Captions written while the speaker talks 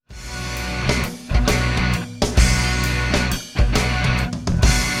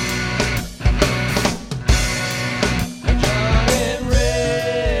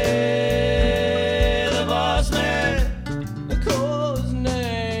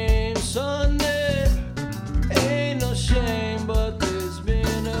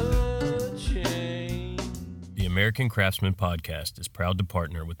American Craftsman podcast is proud to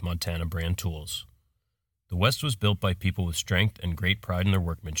partner with Montana Brand Tools. The West was built by people with strength and great pride in their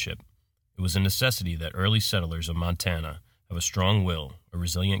workmanship. It was a necessity that early settlers of Montana have a strong will, a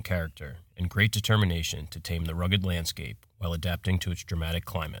resilient character, and great determination to tame the rugged landscape while adapting to its dramatic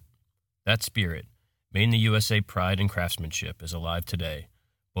climate. That spirit, made in the USA pride and craftsmanship, is alive today,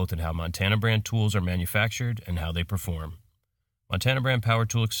 both in how Montana Brand tools are manufactured and how they perform. Montana Brand power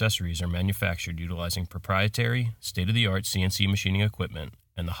tool accessories are manufactured utilizing proprietary, state-of-the-art CNC machining equipment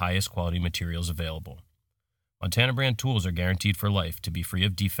and the highest quality materials available. Montana Brand tools are guaranteed for life to be free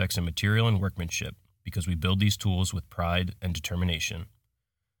of defects in material and workmanship because we build these tools with pride and determination.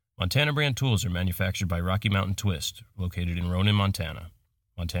 Montana Brand tools are manufactured by Rocky Mountain Twist, located in Ronan, Montana.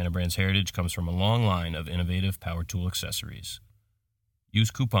 Montana Brand's heritage comes from a long line of innovative power tool accessories. Use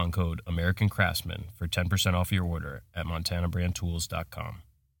coupon code American Craftsman for 10% off your order at montanabrandtools.com.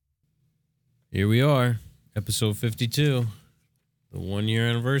 Here we are, episode 52, the 1 year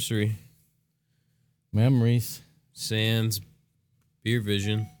anniversary. Memories. Sans Beer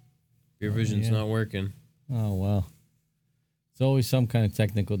Vision. Beer Vision's not working. Oh, well. It's always some kind of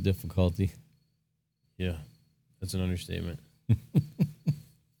technical difficulty. Yeah, that's an understatement.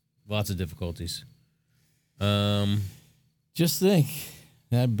 Lots of difficulties. Just think,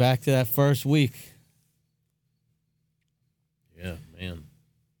 back to that first week. Yeah, man.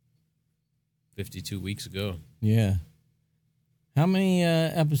 52 weeks ago. Yeah. How many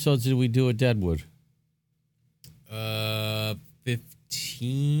episodes did we do at Deadwood?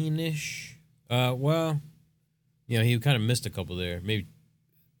 15-ish. Well, yeah, he kind of missed a couple there. Maybe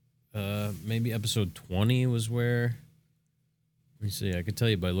episode 20 was where. Let me see. I could tell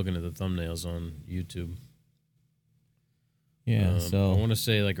you by looking at the thumbnails on YouTube. Yeah, so I want to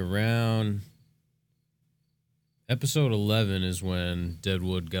say like around episode 11 is when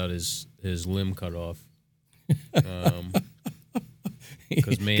Deadwood got his limb cut off.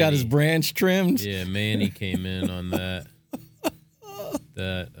 He got his branch trimmed. Yeah, Manny came in on that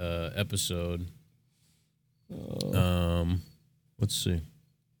episode. Let's see.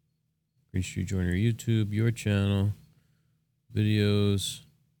 Green Street Joiner YouTube, your channel, videos.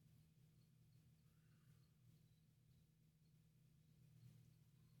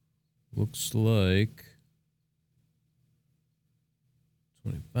 Looks like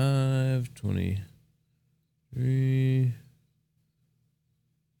 25, 23.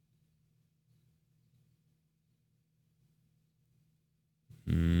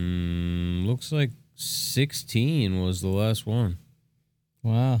 Looks like 16 was the last one.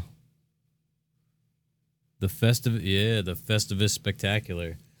 Wow. The Festivus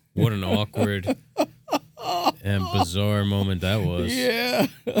Spectacular. What an awkward and bizarre moment that was. Yeah.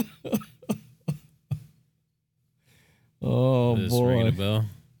 Oh, This boy. ringing a bell?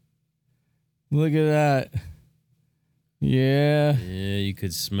 Look at that. Yeah. Yeah, you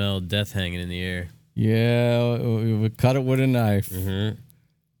could smell death hanging in the air. Yeah, we would cut it with a knife. Mm-hmm.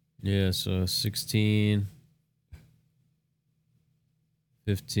 Yeah, so 16,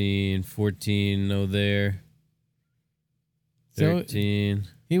 15, 14, no there. 13. So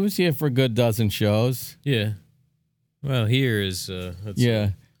he was here for a good dozen shows. Yeah. Well, here is...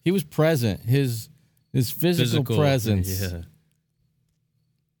 He was present. His physical presence. Yeah.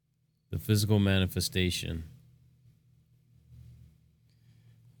 The physical manifestation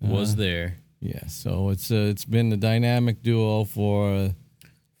was there. Yeah, so it's been the dynamic duo for...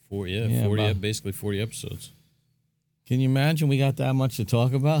 40, basically 40 episodes. Can you imagine we got that much to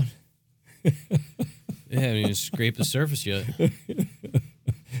talk about? They haven't even scraped the surface yet.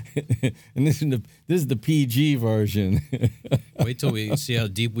 And this is the PG version. Wait till we see how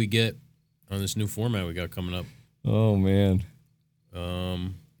deep we get on this new format we got coming up. Oh, man. I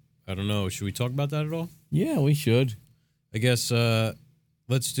don't know. Should we talk about that at all? Yeah, we should. I guess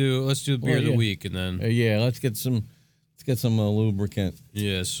let's do beer of the week and then let's get some lubricant.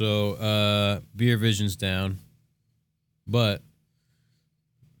 Yeah, so Beer Vision's down. But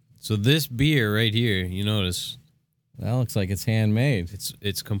so this beer right here, you notice that looks like it's handmade.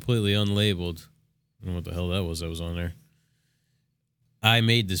 It's completely unlabeled. I don't know what the hell that was on there. I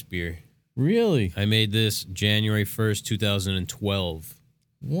made this beer. Really? I made this January 1st, 2012.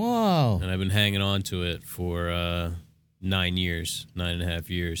 Wow. And I've been hanging on to it for 9.5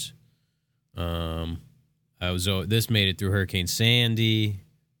 years. This made it through Hurricane Sandy.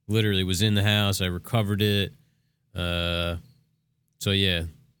 Literally was in the house. I recovered it. So yeah,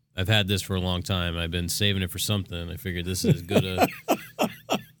 I've had this for a long time. I've been saving it for something. I figured this is good.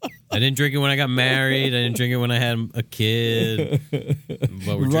 I didn't drink it when I got married. I didn't drink it when I had a kid.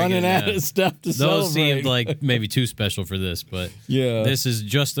 But we're running out of stuff to celebrate. Those seemed like maybe too special for this, but yeah, this is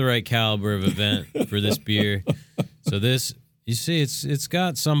just the right caliber of event for this beer. So this, you see, it's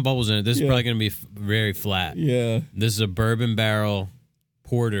got some bubbles in it. This is probably going to be very flat. Yeah. This is a bourbon barrel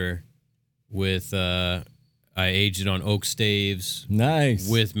porter with, I aged it on oak staves. Nice.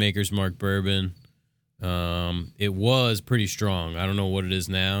 With Maker's Mark bourbon. It was pretty strong. I don't know what it is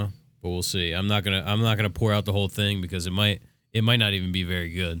now, but we'll see. I'm not gonna pour out the whole thing because it might not even be very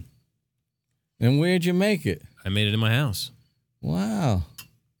good. And where'd you make it? I made it in my house. Wow.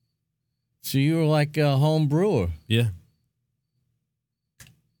 So you were like a home brewer. Yeah.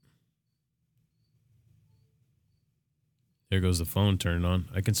 There goes the phone turned on.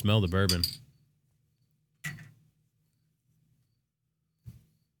 I can smell the bourbon.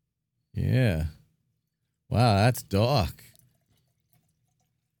 Yeah. Wow, that's dark.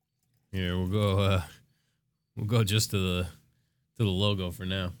 Here, we'll go just to the logo for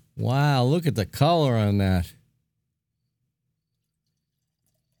now. Wow, look at the color on that.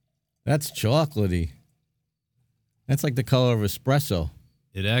 That's chocolatey. That's like the color of espresso.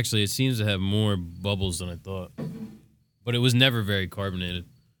 It seems to have more bubbles than I thought. But it was never very carbonated.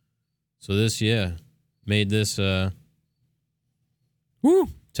 So this, made this 10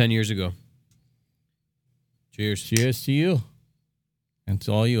 years ago. Cheers. Cheers to you. And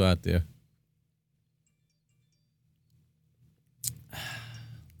to all you out there.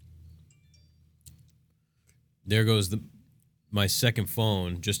 There goes my second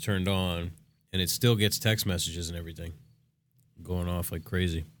phone just turned on, and it still gets text messages and everything going off like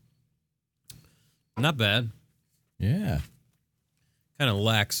crazy. Not bad. Yeah. Kind of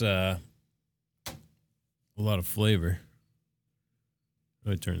lacks a lot of flavor.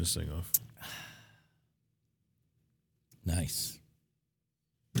 Let me turn this thing off. Nice.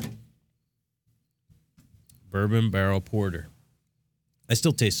 Bourbon barrel porter. I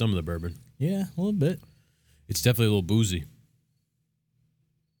still taste some of the bourbon. Yeah, a little bit. It's definitely a little boozy,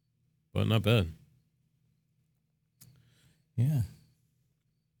 but not bad. Yeah.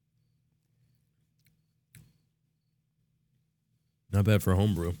 Not bad for a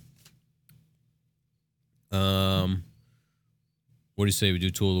homebrew. What do you say we do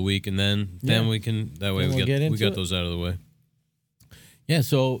tool of the week, and then we can we got those out of the way. Yeah,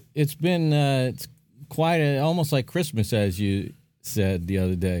 so it's been it's quite almost like Christmas, as you said the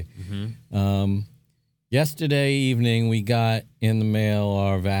other day. Mm-hmm. Yesterday evening, we got in the mail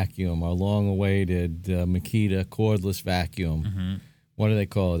our vacuum, our long-awaited Makita cordless vacuum. Mm-hmm. What do they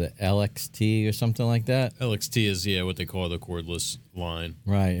call it? The LXT or something like that? LXT is what they call the cordless line.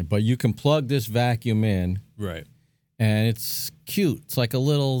 Right, but you can plug this vacuum in. Right. And it's cute. It's like a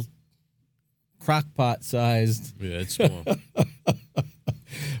little crock-pot sized it's small.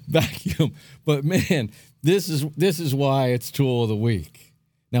 vacuum. But man, this is why it's tool of the week.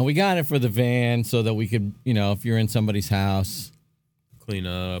 Now we got it for the van so that we could, if you're in somebody's house, clean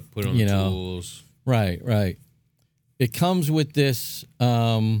up, put on the tools. Right. It comes with this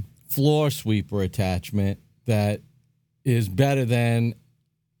floor sweeper attachment that is better than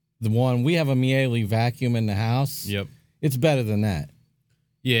the one. We have a Miele vacuum in the house. Yep. It's better than that.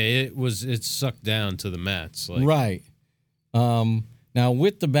 Yeah, it's sucked down to the mats. Right. Now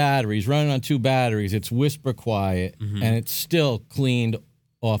with the batteries, running on 2 batteries, it's whisper quiet, mm-hmm. and it's still cleaned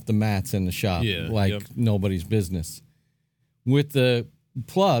off the mats in the shop nobody's business. With the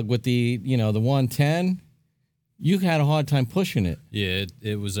plug, with the 110, you had a hard time pushing it. Yeah,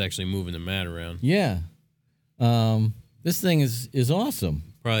 it was actually moving the mat around. Yeah. This thing is awesome.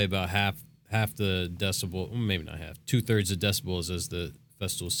 Probably about half the decibel, well, maybe not half, 2/3 the decibels as the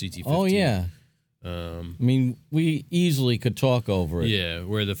Festool CT15. Oh, yeah. I mean, we easily could talk over it. Yeah,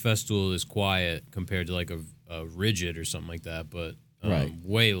 where the Festool is quiet compared to like a Rigid or something like that, but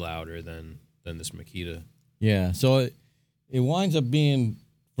way louder than this Makita. Yeah, so it winds up being,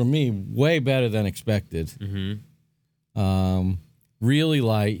 for me, way better than expected. Mm-hmm. Really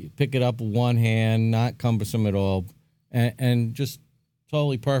light. Pick it up with one hand, not cumbersome at all, and just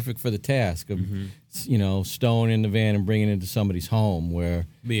totally perfect for the task of, stowing in the van and bringing it into somebody's home. Where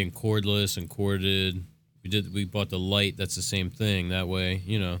being cordless and corded, we bought the light. That's the same thing. That way,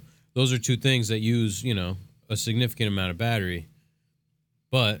 those are 2 things that use a significant amount of battery,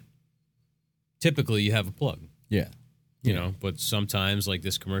 but typically you have a plug. Yeah. But sometimes, like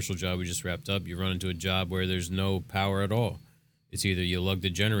this commercial job we just wrapped up, you run into a job where there's no power at all. It's either you lug the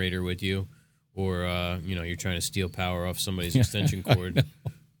generator with you, or you're trying to steal power off somebody's extension cord,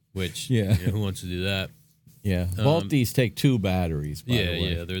 which who wants to do that? Yeah, both these take 2 batteries. By the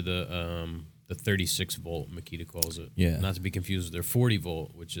way. Yeah, they're the 36 volt Makita calls it. Yeah, not to be confused with their 40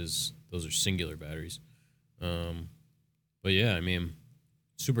 volt, those are singular batteries. But yeah, I mean,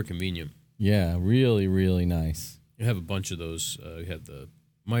 super convenient. Yeah, really, really nice. You have a bunch of those. You have the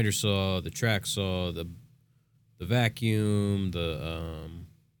miter saw, the track saw, the vacuum, the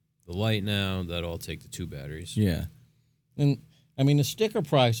light now, that all take the 2 batteries. Yeah. And, I mean, the sticker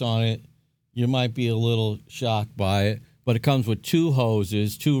price on it, you might be a little shocked by it, but it comes with 2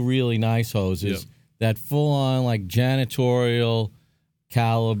 hoses, 2 really nice hoses, that full-on, like, janitorial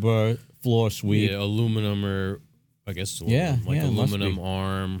caliber floor sweep. Yeah, aluminum or, I guess, aluminum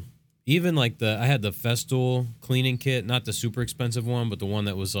arm. Even, like, I had the Festool cleaning kit, not the super expensive one, but the one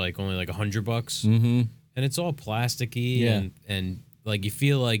that was, like, only, like, $100. Mm-hmm. And it's all plasticky, and like, you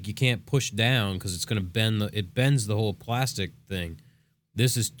feel like you can't push down because it's going to bend. It bends the whole plastic thing.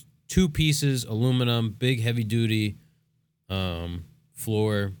 This is 2 pieces, aluminum, big, heavy-duty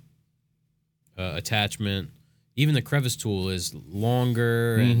floor attachment. Even the crevice tool is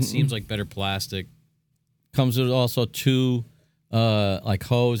longer and seems like better plastic. Comes with also 2 like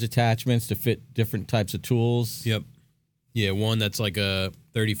hose attachments to fit different types of tools. Yep. Yeah, one that's like a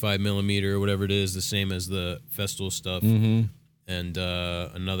 35 millimeter or whatever it is, the same as the Festool stuff. Mm-hmm. And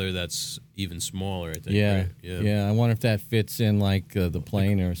another that's even smaller, I think. Yeah. Right? Yeah. I wonder if that fits in like the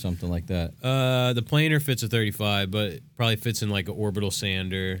planer or something like that. The planer fits a 35, but it probably fits in like an orbital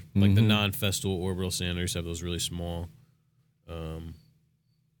sander. Like the non-Festool orbital sanders have those really small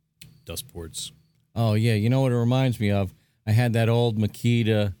dust ports. Oh, yeah. You know what it reminds me of? I had that old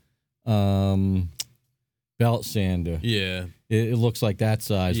Makita belt sander. Yeah. It looks like that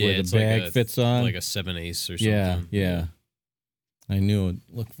size where the bag fits on. Like a 7/8 or something. Yeah. I knew it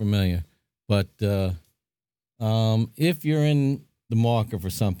looked familiar. But if you're in the market for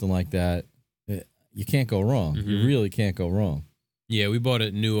something like that, you can't go wrong. Mm-hmm. You really can't go wrong. Yeah, we bought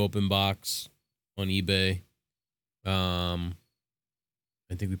it new open box on eBay. I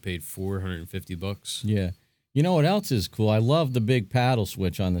think we paid $450. Yeah. You know what else is cool? I love the big paddle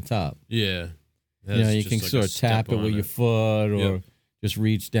switch on the top. Yeah. You can sort of tap it with your foot or just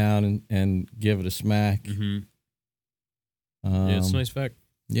reach down and give it a smack. Mm-hmm. Yeah, it's a nice fact.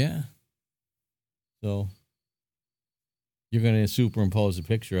 Yeah. So you're going to superimpose a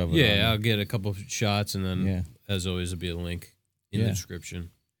picture of it. Yeah, I'll get a couple of shots, and then, as always, there'll be a link in the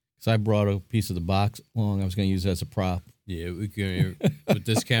description. So I brought a piece of the box along. I was going to use it as a prop. Yeah, we can, with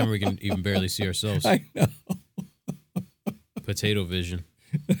this camera, we can even barely see ourselves. I know. Potato vision.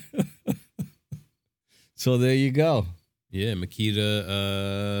 So there you go. Yeah,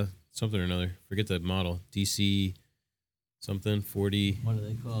 Makita, something or another. Forget the model. DC something 40. What do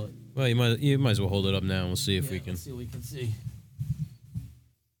they call it? Well, you might as well hold it up now, and we'll see if we can. Let's see what we can see.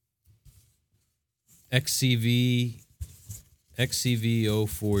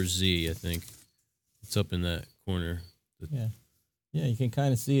 XCV04Z, I think. It's up in that corner. Yeah, you can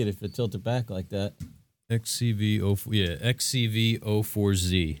kind of see it if it tilted back like that.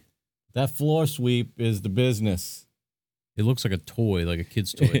 XCV04Z. That floor sweep is the business. It looks like a toy, like a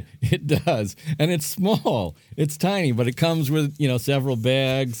kid's toy. It does. And it's small. It's tiny, but it comes with, several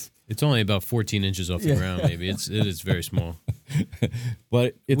bags. It's only about 14 inches off the ground, maybe. It is very small.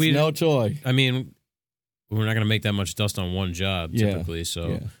 But it's no toy. I mean, we're not going to make that much dust on one job, typically.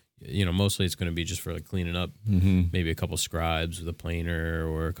 So, mostly it's going to be just for like cleaning up. Mm-hmm. Maybe a couple scribes with a planer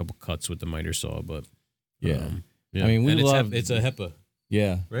or a couple cuts with the miter saw. But, I mean, it's a HEPA.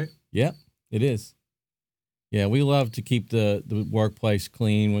 Yeah. Right? Yep, it is. Yeah, we love to keep the workplace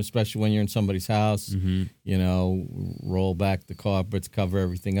clean, especially when you're in somebody's house. Mm-hmm. Roll back the carpets, cover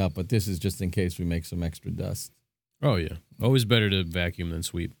everything up. But this is just in case we make some extra dust. Oh, yeah. Always better to vacuum than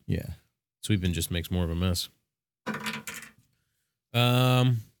sweep. Yeah. Sweeping just makes more of a mess.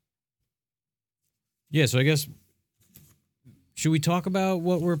 Yeah, so I guess, should we talk about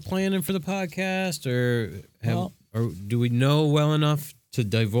what we're planning for the podcast, or do we know well enough to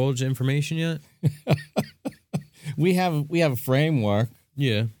divulge information yet? We have a framework.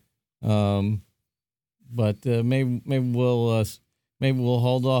 Yeah. But maybe we'll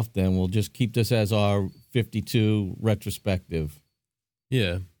hold off then. We'll just keep this as our 52 retrospective.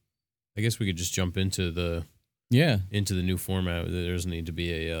 Yeah. I guess we could just jump into the new format. There doesn't need to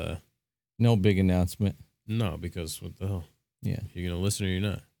be a no big announcement. No, because what the hell? Yeah. You're going to listen or you're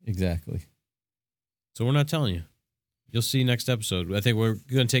not. Exactly. So we're not telling you. You'll see next episode. I think we're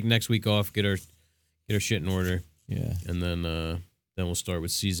going to take next week off, get our shit in order. Yeah. And then we'll start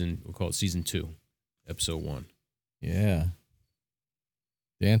with we'll call it season 2, episode 1. Yeah.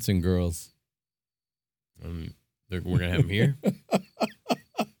 Dancing girls. We're going to have them here?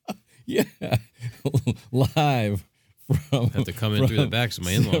 Yeah. Live from... Have to come in through the back so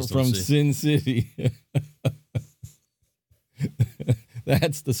my in-laws don't from see. Sin City.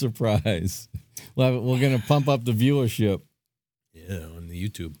 That's the surprise. We're going to pump up the viewership. Yeah, on the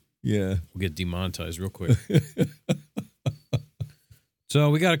YouTube. Yeah. We'll get demonetized real quick. So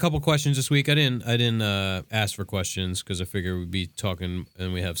we got a couple questions this week. I didn't ask for questions because I figured we'd be talking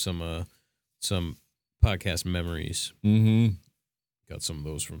and we have some podcast memories. Mm-hmm. Got some of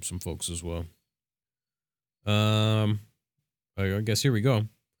those from some folks as well. I guess here we go.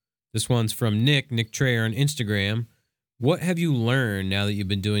 This one's from Nick Trayer on Instagram. What have you learned now that you've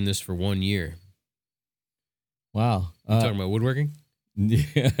been doing this for 1 year? Wow. You talking about woodworking?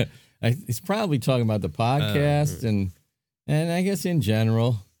 Yeah. He's probably talking about the podcast and I guess in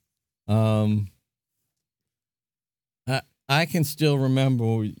general. I can still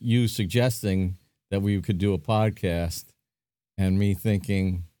remember you suggesting that we could do a podcast and me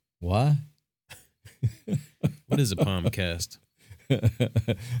thinking, what? What is a podcast?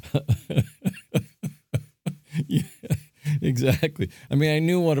 Yeah, exactly. I mean, I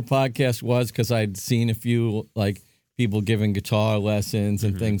knew what a podcast was because I'd seen a few like people giving guitar lessons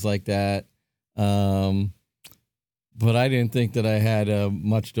and things like that. But I didn't think that I had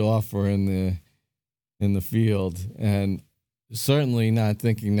much to offer in the field, and certainly not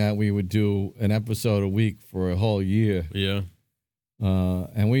thinking that we would do an episode a week for a whole year. Yeah.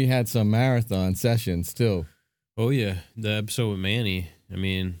 And we had some marathon sessions too. Oh yeah, the episode with Manny. I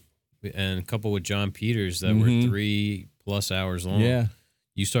mean, and a couple with John Peters that were 3+ hours long. Yeah.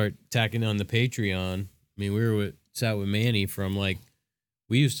 You start tacking on the Patreon. I mean, we sat with Manny from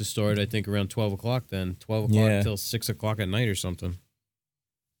we used to start, I think, around 12 o'clock then. 12 o'clock till 6 o'clock at night or something.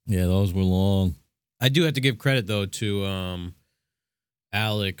 Yeah, those were long. I do have to give credit, though, to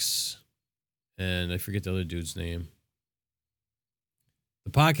Alex, and I forget the other dude's name.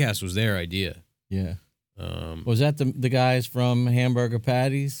 The podcast was their idea. Yeah. Was that the guys from Hamburger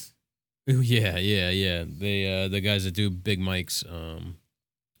Patties? Yeah. They the guys that do Big Mike's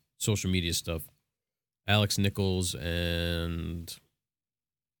social media stuff. Alex Nichols and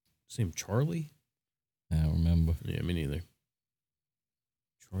his name Charlie? I don't remember. Yeah, me neither.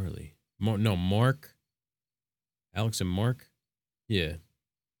 Charlie. Mark. Alex and Mark? Yeah.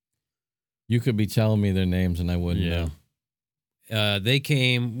 You could be telling me their names and I wouldn't know. They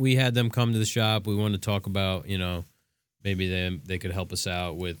came. We had them come to the shop. We wanted to talk about, maybe they could help us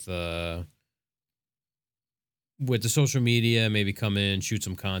out with the social media. Maybe come in, shoot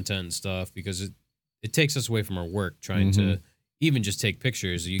some content and stuff because it takes us away from our work. Trying to even just take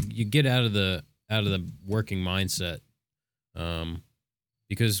pictures. You get out of the working mindset,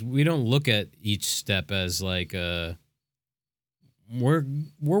 because we don't look at each step as like we're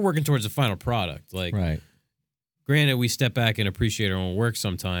working towards the final product. Like right. Granted, we step back and appreciate our own work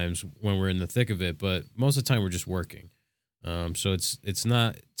sometimes when we're in the thick of it, but most of the time we're just working. So it's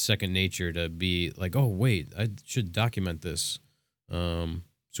not second nature to be like, oh, wait, I should document this. So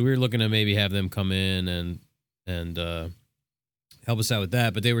we were looking to maybe have them come in and help us out with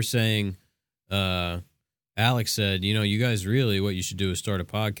that. But they were saying, Alex said, you guys really, what you should do is start a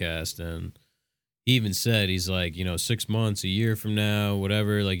podcast. And he even said, he's like, 6 months, a year from now,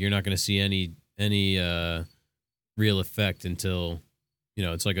 whatever, like you're not going to see any real effect until,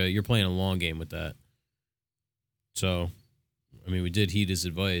 it's like you're playing a long game with that. So, I mean, we did heed his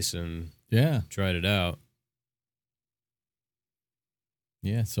advice and tried it out.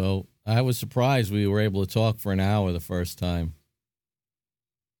 Yeah, so I was surprised we were able to talk for an hour the first time.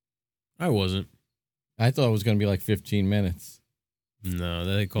 I wasn't. I thought it was going to be like 15 minutes. No,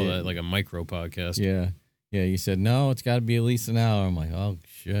 they call that like a micro podcast. Yeah. Yeah, you said, no, it's got to be at least an hour. I'm like, oh,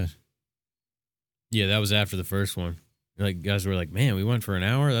 shit. Yeah, that was after the first one. Like, guys were like, man, we went for an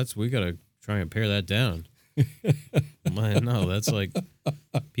hour? We got to try and pare that down. I'm like, no, that's like,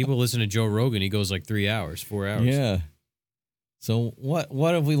 people listen to Joe Rogan. He goes like 3 hours, 4 hours. Yeah. So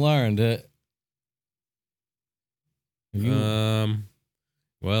what have we learned?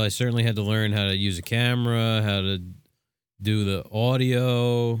 Well, I certainly had to learn how to use a camera, how to do the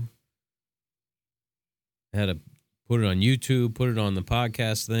audio, how to put it on YouTube, put it on the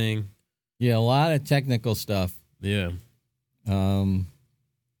podcast thing. Yeah, a lot of technical stuff. Yeah.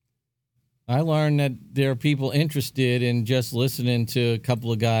 I learned that there are people interested in just listening to a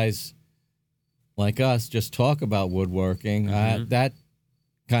couple of guys like us just talk about woodworking. That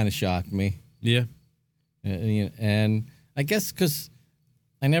kind of shocked me. Yeah. And I guess because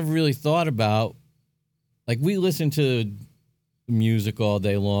I never really thought about, like, we listen to music all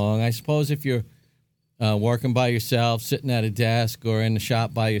day long. I suppose if you're working by yourself, sitting at a desk or in the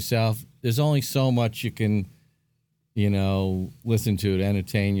shop by yourself, there's only so much you can, listen to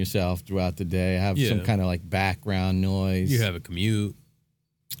entertain yourself throughout the day. Have some kind of like background noise. You have a commute.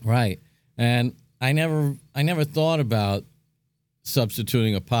 Right. And I never thought about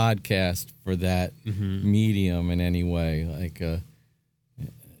substituting a podcast for that medium in any way, like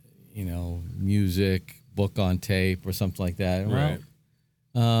music, book on tape or something like that. Right.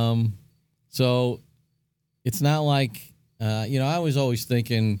 So it's not like, I was always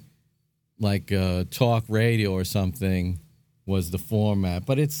thinking like talk radio or something was the format,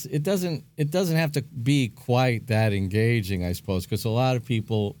 but it doesn't have to be quite that engaging, I suppose, because a lot of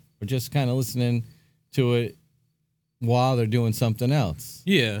people are just kind of listening to it while they're doing something else.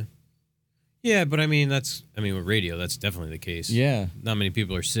 Yeah. Yeah, but I mean, with radio, that's definitely the case. Yeah. Not many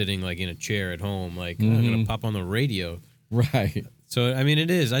people are sitting like in a chair at home, like, I'm going to pop on the radio. Right. So, I mean,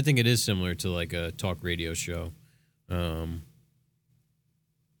 I think it is similar to like a talk radio show,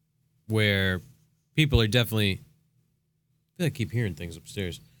 where people are definitely, I feel like I keep hearing things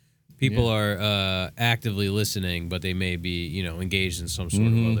upstairs. People are actively listening, but they may be, engaged in some sort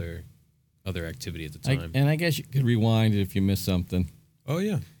of other activity at the time. And I guess you could rewind it if you miss something. Oh,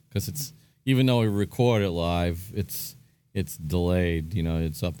 yeah. Because it's, even though we record it live, it's delayed.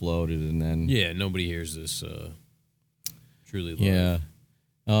 It's uploaded and then. Yeah, nobody hears this truly live. Yeah.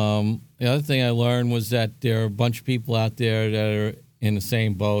 The other thing I learned was that there are a bunch of people out there that are in the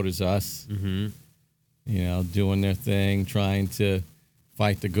same boat as us. Mm-hmm. Doing their thing, trying to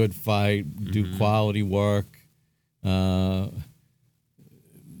fight the good fight, do quality work,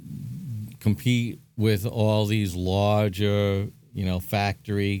 compete with all these larger,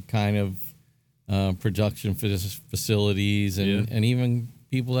 factory kind of production facilities and even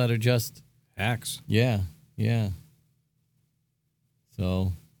people that are just hacks. Yeah.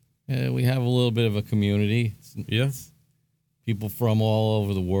 So we have a little bit of a community. It's people from all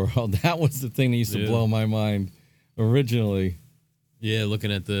over the world. That was the thing that used to blow my mind originally. Yeah,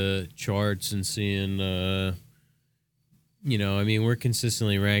 looking at the charts and seeing, we're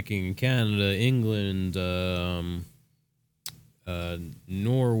consistently ranking in Canada, England,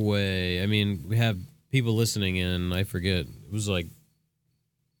 Norway. I mean, we have people listening in, I forget, it was like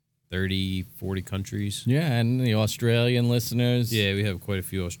 30, 40 countries. Yeah, and the Australian listeners. Yeah, we have quite a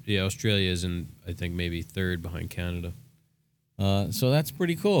few. Yeah, Australia is in, I think, maybe third behind Canada. So that's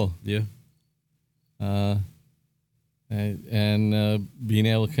pretty cool. Yeah. And being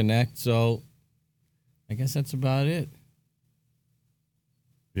able to connect. So I guess that's about it.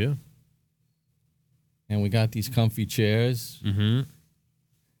 Yeah. And we got these comfy chairs. Mm-hmm.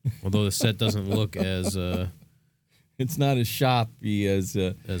 Although the set doesn't look as... it's not as shoppy as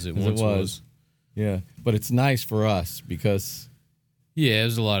it once was. Yeah, but it's nice for us because... Yeah, it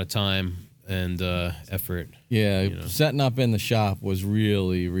was a lot of time and effort. Yeah, setting up in the shop was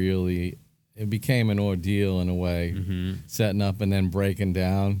really, really... It became an ordeal in a way, setting up and then breaking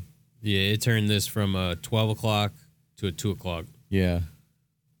down. Yeah, it turned this from 12 o'clock to a 2 o'clock. Yeah.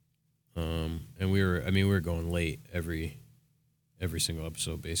 And we were going late every single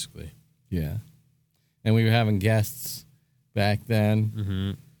episode, basically. Yeah. And we were having guests back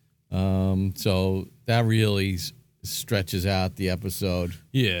then. So that really stretches out the episode.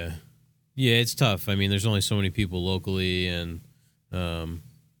 Yeah. Yeah, it's tough. I mean, there's only so many people locally, and,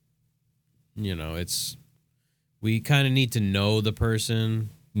 we kind of need to know the person.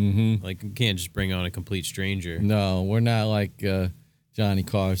 Like, you can't just bring on a complete stranger. No, we're not like Johnny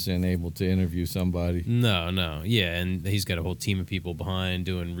Carson able to interview somebody. No. Yeah, and he's got a whole team of people behind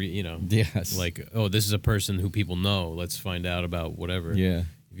doing, Yes. like, oh, this is a person who people know. Let's find out about whatever. Yeah.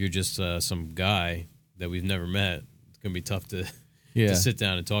 If you're just some guy that we've never met, it's going to be tough to sit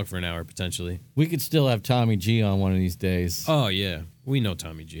down and talk for an hour, potentially. We could still have Tommy G on one of these days. Oh, yeah. We know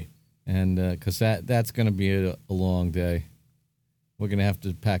Tommy G. And because that's going to be a long day. We're going to have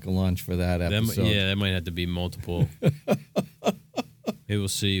to pack a lunch for that episode. That might have to be multiple. Maybe we'll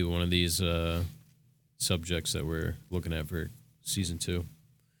see one of these subjects that we're looking at for season 2.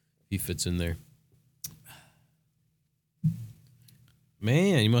 He fits in there.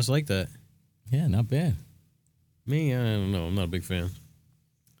 Man, you must like that. Yeah, not bad. Me, I don't know. I'm not a big fan.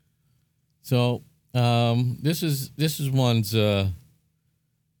 So this is one's.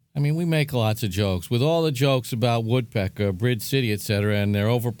 We make lots of jokes. With all the jokes about Woodpecker, Bridge City, etc., and their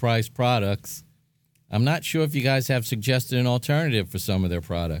overpriced products, I'm not sure if you guys have suggested an alternative for some of their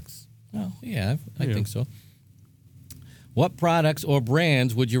products. Oh, yeah, I think so. What products or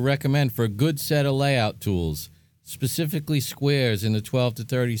brands would you recommend for a good set of layout tools, specifically squares in the 12 to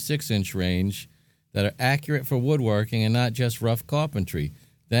 36-inch range that are accurate for woodworking and not just rough carpentry?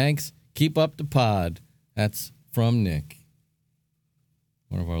 Thanks. Keep up the pod. That's from Nick,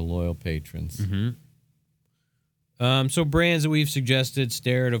 one of our loyal patrons. So brands that we've suggested,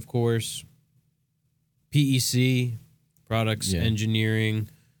 Starrett, of course, PEC, Products Engineering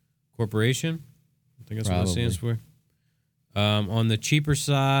Corporation. I think that's what it stands for. On the cheaper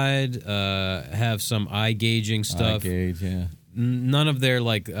side, have some eye gauging stuff. Eye gauge, yeah. None of their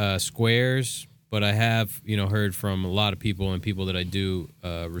squares. but I have, heard from a lot of people and people that I do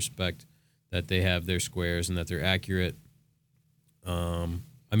respect that they have their squares and that they're accurate. I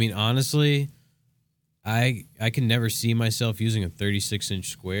mean, honestly, I can never see myself using a 36-inch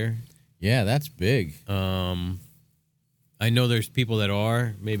square. Yeah, that's big. I know there's people that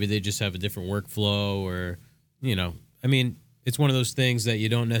are. Maybe they just have a different workflow or, I mean, it's one of those things that you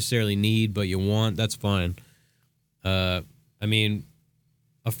don't necessarily need, but you want. That's fine. I mean,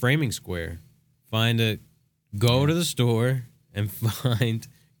 a framing square. Go to the store and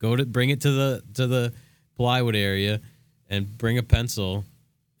bring it to the plywood area and bring a pencil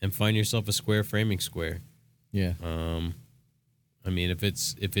and find yourself a square framing square. Yeah. I mean, if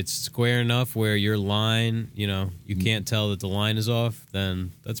it's square enough where your line, you can't tell that the line is off,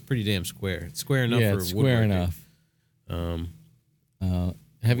 then that's pretty damn square. It's square enough for it's square woodworking. enough.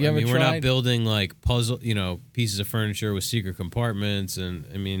 Have you ever tried? We're not building like puzzle, pieces of furniture with secret compartments, and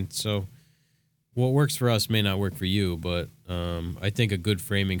I mean, so what works for us may not work for you, but I think a good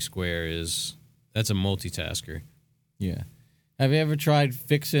framing square that's a multitasker. Yeah. Have you ever tried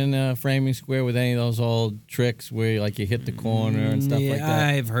fixing a framing square with any of those old tricks where like you hit the corner and stuff like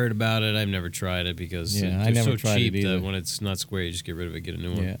that? I've heard about it. I've never tried it because I never so tried cheap it either. that when it's not square, you just get rid of it, get a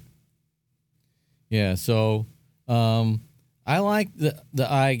new one. Yeah. Yeah. So I like the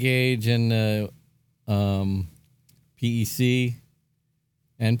eye gauge and the PEC,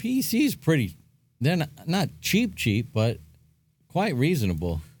 and PEC is pretty. They're not cheap, but quite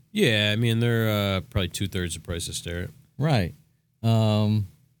reasonable. Yeah, I mean they're probably 2/3 the price of Starrett. Right. So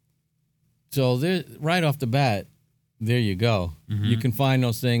right off the bat, there you go. Mm-hmm. You can find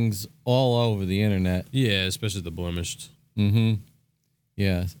those things all over the internet. Yeah, especially the blemished. Mm-hmm.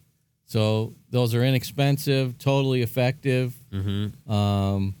 Yeah. So those are inexpensive, totally effective.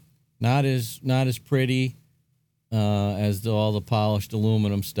 Mm-hmm. Not as pretty as all the polished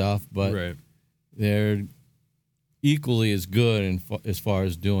aluminum stuff, but right. They're equally as good as far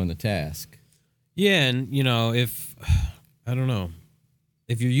as doing the task. Yeah, and if I don't know,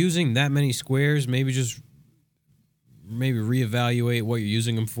 if you're using that many squares, maybe reevaluate what you're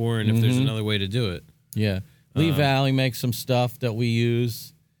using them for, and if there's another way to do it. Yeah, Lee Valley makes some stuff that we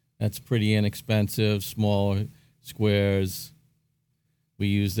use that's pretty inexpensive, smaller squares. We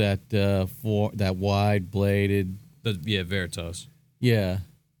use that for that wide bladed. Veritas. Yeah.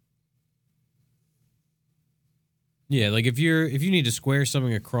 Yeah, like if you need to square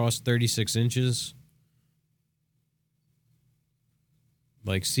something across 36 inches,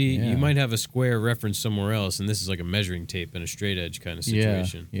 like you might have a square reference somewhere else, and this is like a measuring tape and a straight edge kind of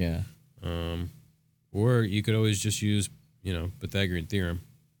situation. Yeah. Or you could always just use, Pythagorean theorem.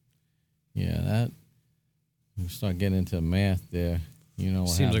 Yeah, that we start getting into math there.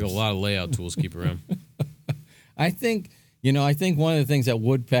 Seems like a lot of layout tools keep around. I think one of the things that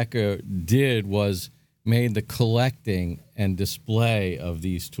Woodpecker did was made the collecting and display of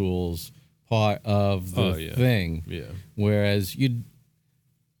these tools part of the thing. Yeah. Whereas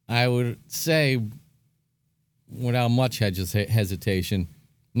I would say, without much hesitation,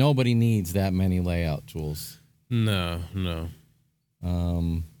 nobody needs that many layout tools. No.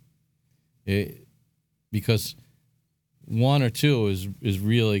 Because one or two is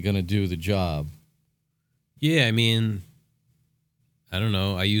really going to do the job. Yeah, I mean, I don't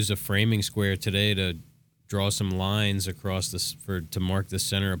know. I used a framing square today to draw some lines across to mark the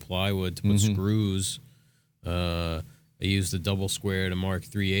center of plywood to put screws. I used the double square to mark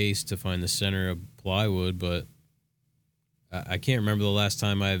 3/8 to find the center of plywood, but I can't remember the last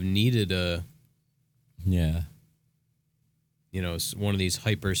time I've needed one of these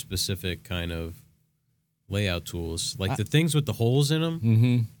hyper specific kind of layout tools, like the things with the holes in them.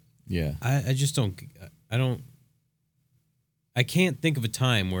 Mm-hmm. Yeah, I just don't. I can't think of a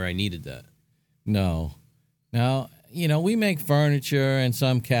time where I needed that. No. Now, we make furniture and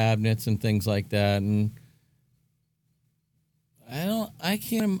some cabinets and things like that, and I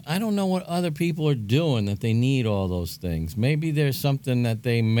don't know what other people are doing that they need all those things. Maybe there's something that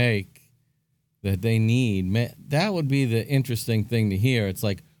they make that they need. That would be the interesting thing to hear. It's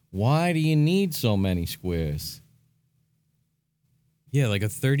like, why do you need so many squares? Yeah, like a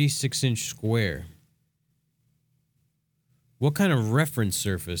 36-inch square. What kind of reference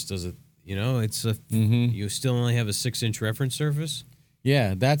surface does it? It's you still only have a 6-inch reference surface.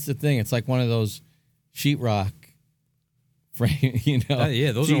 Yeah, that's the thing. It's like one of those sheetrock frame.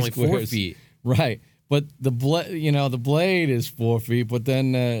 Those are only 4 feet. Right, but the blade is 4 feet. But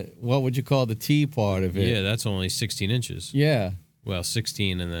then, what would you call the T part of it? Yeah, that's only 16 inches. Yeah. Well,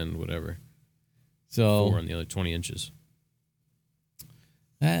 16 and then whatever. So 4 on the other 20 inches.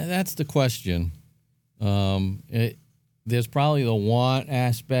 That's the question. there's probably the want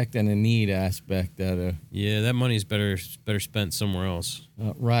aspect and the need aspect that are Yeah, that money's better spent somewhere else.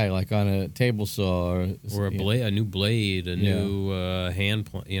 right, like on a table saw Or a blade, a new blade, a Yeah. new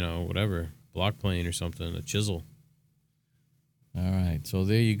whatever, block plane or something, a chisel. All right, so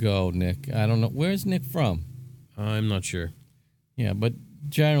there you go, Nick. I don't know, where's Nick from? I'm not sure. Yeah, but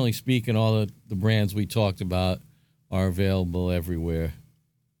generally speaking, all the brands we talked about are available everywhere.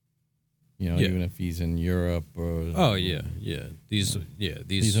 Yeah. Even if he's in Europe or Oh yeah. These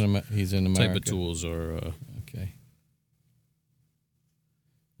he's in America. type of tools are. Okay.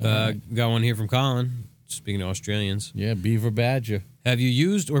 Got one here from Colin. Speaking of Australians, Yeah, Beaver Badger. have you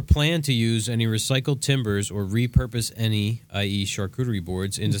used or plan to use any recycled timbers or repurpose any, i.e., charcuterie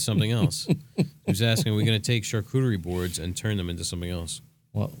boards, into something else? Who's asking? Are we going to take charcuterie boards and turn them into something else?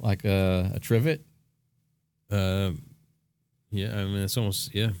 Well, like a trivet? Yeah, I mean it's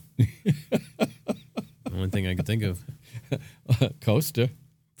almost The only thing I could think of. Coaster.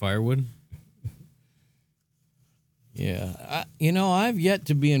 Firewood. Yeah. I've yet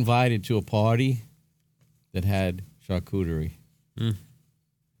to be invited to a party that had charcuterie. Well,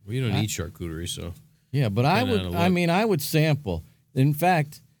 you don't eat charcuterie, so. Yeah, but I would sample. In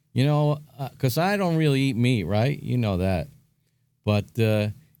fact, because I don't really eat meat, right? You know that. But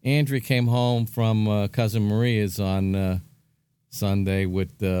Andrea came home from Cousin Maria's on Sunday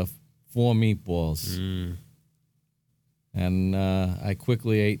with 4 meatballs. And I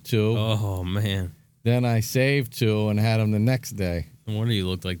quickly ate 2. Oh, man. Then I saved 2 and had them the next day. No wonder you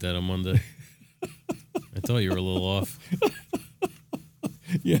looked like that on Monday. I thought you were a little off.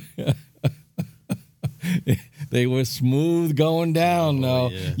 Yeah. They were smooth going down, though.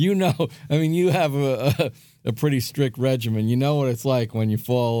 Yeah. You have a pretty strict regimen. You know what it's like when you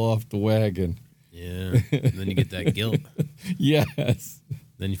fall off the wagon. Yeah. And then you get that guilt. Yes.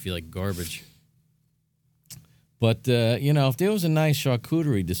 Then you feel like garbage. But, if there was a nice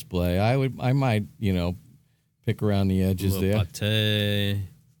charcuterie display, I might, pick around the edges there. Pate,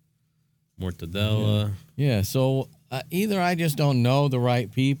 mortadella. Yeah, so either I just don't know the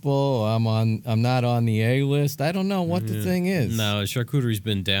right people, or I'm not on the A list. I don't know what the thing is. No, charcuterie's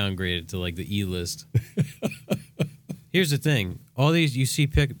been downgraded to like the E list. Here's the thing: all these you see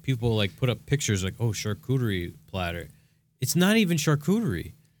people like put up pictures like, "Oh, charcuterie platter." It's not even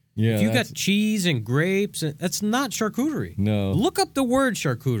charcuterie. Yeah, if you got cheese and grapes, that's not charcuterie. No. Look up the word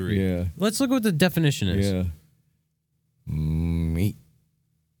charcuterie. Yeah. Let's look what the definition is. Yeah. Meat.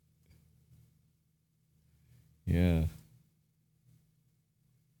 Yeah. Of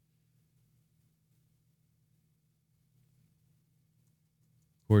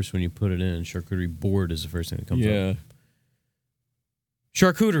course, when you put it in, charcuterie board is the first thing that comes up. Yeah.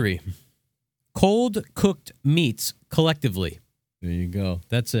 Charcuterie. Cold cooked meats collectively. There you go.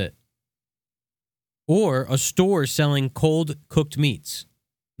 That's it. Or a store selling cold cooked meats.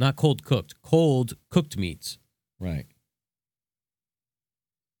 Not cold cooked. Cold cooked meats. Right.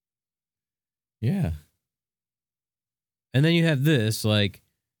 Yeah. And then you have this, like,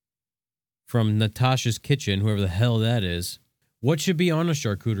 from Natasha's Kitchen, whoever the hell that is. What should be on a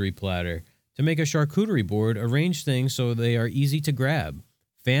charcuterie platter? To make a charcuterie board, arrange things so they are easy to grab.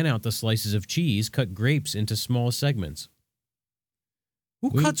 Fan out the slices of cheese, cut grapes into small segments.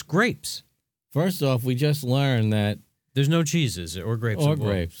 Who cuts grapes? First off, we just learned that... There's no cheeses or grapes. Or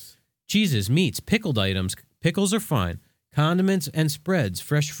involved. grapes. Cheeses, meats, pickled items. Pickles are fine. Condiments and spreads,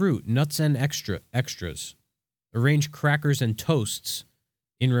 fresh fruit, nuts and extras. Arrange crackers and toasts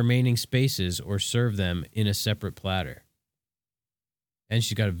in remaining spaces or serve them in a separate platter. And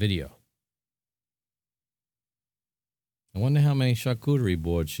she's got a video. I wonder how many charcuterie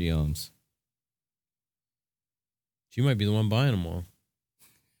boards she owns. She might be the one buying them all.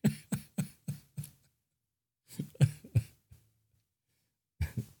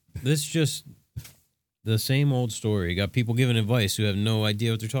 This just the same old story. You got people giving advice who have no idea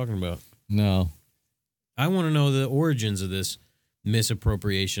what they're talking about. No. I want to know the origins of this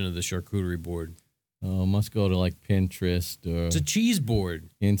misappropriation of the charcuterie board. Oh, must go to like Pinterest or It's a cheese board.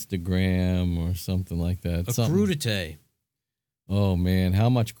 Instagram or something like that. A Something. crudité. Oh, man. How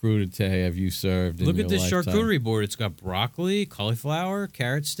much crudité have you served in Look your at this lifetime? charcuterie board. It's got broccoli, cauliflower,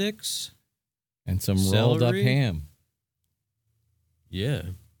 carrot sticks. And some rolled up celery. ham. Yeah.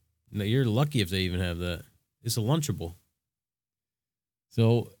 No, you're lucky if they even have that. It's a Lunchable.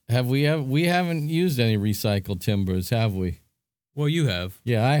 So we haven't used any recycled timbers, have we? Well, you have.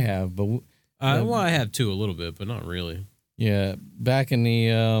 Yeah, I have, but Well, I have too, a little bit, but not really. yeah, back in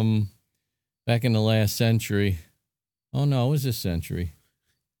the last century. Oh no, it was this century.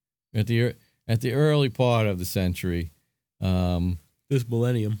 At the early part of the century. This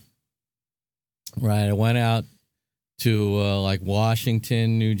millennium. Right, I went out to like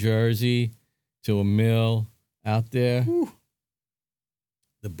Washington, New Jersey, to a mill out there. Whew.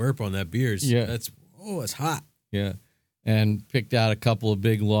 The burp on that beer is it's hot. Yeah. And picked out a couple of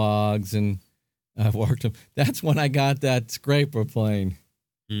big logs and I've worked them. That's when I got that scraper plane.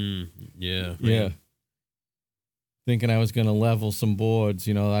 Yeah. Yeah. Thinking I was going to level some boards.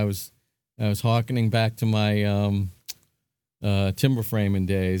 You know, I was hearkening back to my timber framing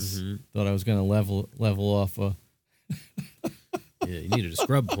days. Mm-hmm. Thought I was going to level off a... Yeah, you needed a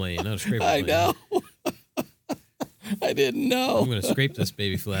scrub plane, not a scraper plane. I know. I didn't know. I'm going to scrape this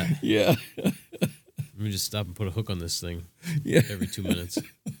baby flat. Yeah. Let me just stop and put a hook on this thing every 2 minutes.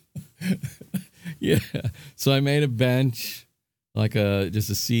 Yeah. So I made a bench, like just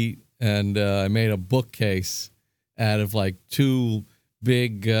a seat, and I made a bookcase out of like two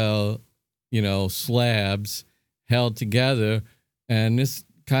big, slabs held together. And this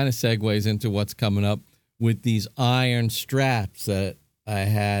kind of segues into what's coming up with these iron straps that I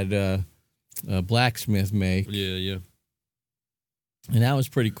had a blacksmith make. Yeah. And that was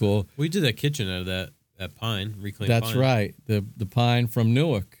pretty cool. We did that kitchen out of that pine, reclaimed pine. That's right. The pine from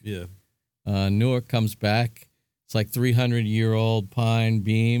Newark. Yeah. Newark comes back. It's like 300-year-old pine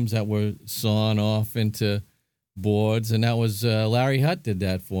beams that were sawn off into boards. And that was Larry Hutt did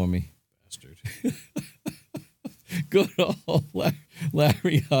that for me. Bastard. Good old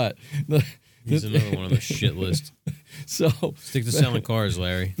Larry Hutt. He's another one on the shit list. So stick to selling cars,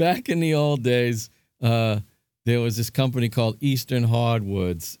 Larry. Back in the old days, there was this company called Eastern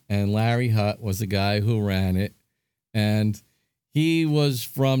Hardwoods, and Larry Hutt was the guy who ran it. And he was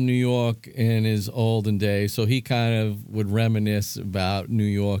from New York in his olden days, so he kind of would reminisce about New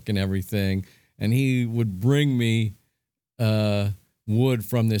York and everything. And he would bring me wood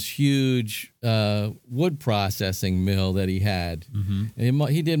from this huge wood processing mill that he had. Mm-hmm. And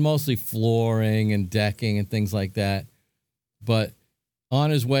he did mostly flooring and decking and things like that. But on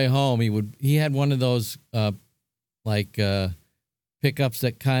his way home, he had one of those pickups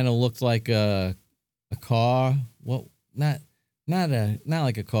that kind of looked like a car. Well, not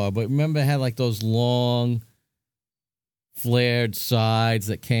like a car, but remember it had like those long flared sides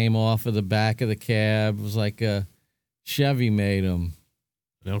that came off of the back of the cab. It was like a Chevy made them.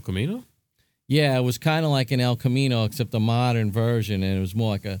 An El Camino? Yeah, it was kind of like an El Camino, except a modern version, and it was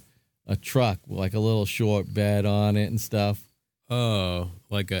more like a truck with like a little short bed on it and stuff. Oh,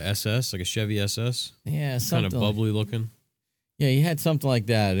 like a SS, like a Chevy SS? Yeah, something kind of bubbly looking. Yeah, he had something like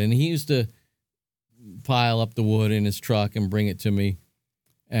that, and he used to pile up the wood in his truck and bring it to me,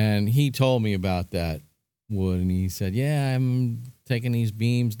 and he told me about that wood, and he said, yeah, I'm taking these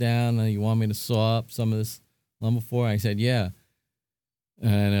beams down, and you want me to saw up some of this lumber for? I said, yeah.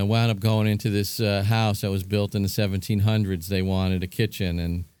 And I wound up going into this house that was built in the 1700s. They wanted a kitchen,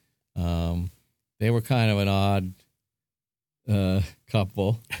 and they were kind of an odd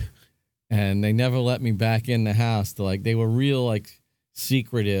couple, and they never let me back in the house. They were real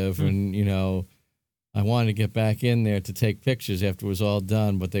secretive, and I wanted to get back in there to take pictures after it was all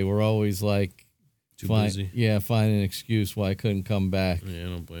done, but they were always too busy. Yeah, find an excuse why I couldn't come back. Yeah, I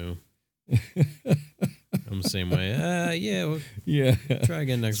don't blame them. I'm the same way. Yeah. Try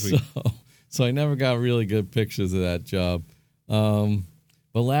again next week. So I never got really good pictures of that job.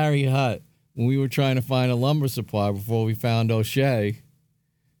 But Larry Hutt, when we were trying to find a lumber supply before we found O'Shea,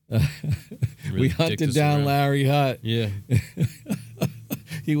 we hunted down Larry Hutt. Yeah.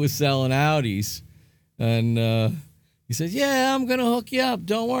 He was selling Audis. And he said, yeah, I'm going to hook you up.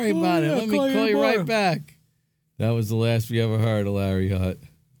 Don't worry about it. Let me call you right back. That was the last we ever heard of Larry Hutt.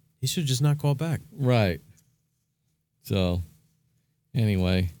 He should just not call back. Right. So,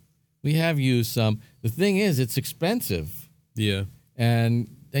 anyway, we have used some. The thing is, it's expensive. Yeah.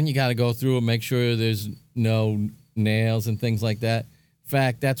 And then you got to go through and make sure there's no nails and things like that. In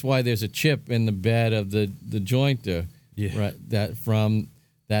fact, that's why there's a chip in the bed of the jointer. Yeah. Right. That from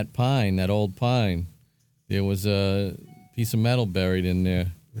that pine, that old pine. There was a piece of metal buried in there.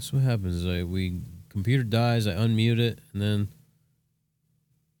 That's what happens. Computer dies, I unmute it, and then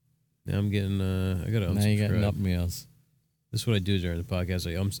now I'm getting, I got to unsubscribe. Now you got nut mails. This is what I do during the podcast.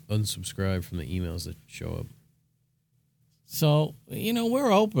 I unsubscribe from the emails that show up. So,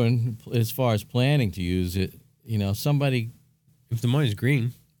 we're open as far as planning to use it. Somebody... If the money's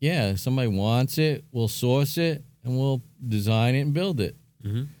green. Yeah, somebody wants it, we'll source it, and we'll design it and build it.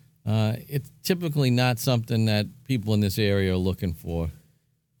 Mm-hmm. It's typically not something that people in this area are looking for.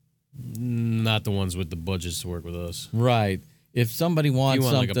 Not the ones with the budgets to work with us. Right. If somebody wants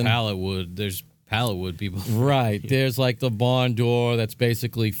something... like a pallet wood, there's pallet wood people. Right. There's the barn door that's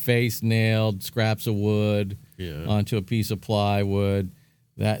basically face-nailed scraps of wood onto a piece of plywood.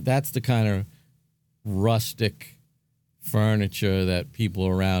 That's the kind of rustic furniture that people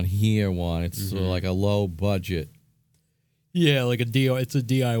around here want. It's sort of like a low budget. Yeah, like it's a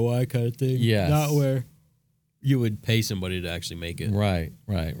DIY kind of thing. Yes. Not where you would pay somebody to actually make it. Right.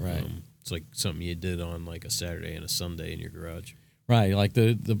 It's like something you did on like a Saturday and a Sunday in your garage. Right, like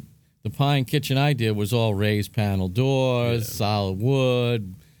the pine kitchen I did was all raised panel doors, solid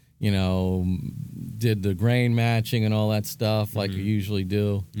wood, did the grain matching and all that stuff like you usually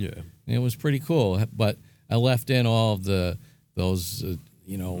do. Yeah. And it was pretty cool, but I left in all of those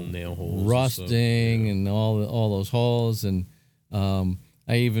nail holes, rusting and all those holes, and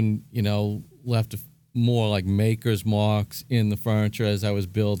I even left more like maker's marks in the furniture as I was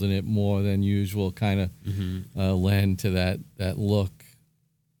building it more than usual, kind of lend to that look.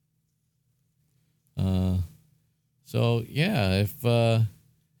 So yeah, if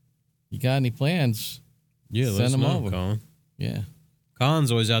you got any plans, send them over, Colin. Yeah.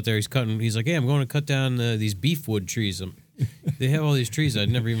 Colin's always out there. He's like, hey, I'm going to cut down these beefwood trees. They have all these trees I'd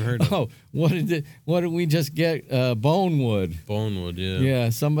never even heard of. Oh, what did we just get? Bonewood. Bonewood, yeah. Yeah,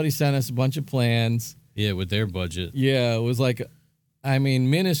 somebody sent us a bunch of plans. Yeah, with their budget. Yeah, it was like,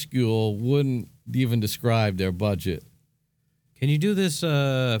 minuscule, wouldn't even describe their budget. Can you do this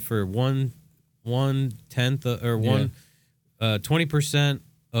for 1/10 or 20%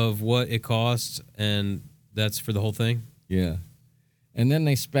 of what it costs, and that's for the whole thing? Yeah. And then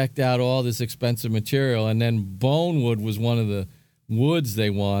they spec'd out all this expensive material, and then bonewood was one of the woods they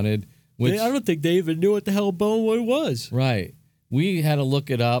wanted. Which, I don't think they even knew what the hell bonewood was. Right. We had to look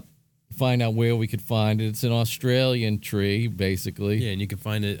it up, find out where we could find it. It's an Australian tree, basically. Yeah, and you can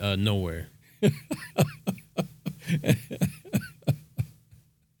find it nowhere.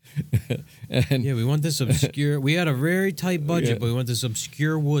 And yeah, we want this obscure. We had a very tight budget, but we want this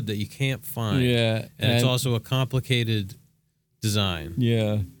obscure wood that you can't find. Yeah, and it's also a complicated design.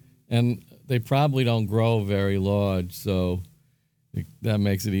 Yeah, and they probably don't grow very large, so that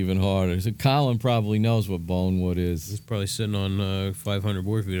makes it even harder. So Colin probably knows what bonewood is. He's probably sitting on 500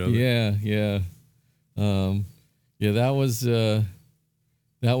 board feet of it. Yeah.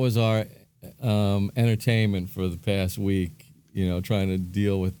 That was our entertainment for the past week. Trying to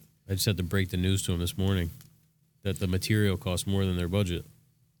deal with. I just had to break the news to him this morning that the material costs more than their budget.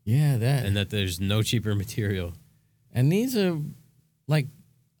 Yeah, and that there's no cheaper material. And these are, like,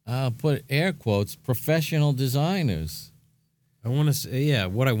 put air quotes, professional designers. I want to say,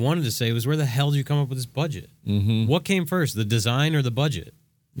 what I wanted to say was, where the hell did you come up with this budget? Mm-hmm. What came first, the design or the budget?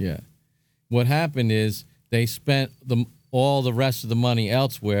 Yeah. What happened is they spent all the rest of the money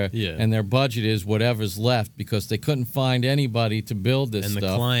elsewhere, and their budget is whatever's left because they couldn't find anybody to build this stuff.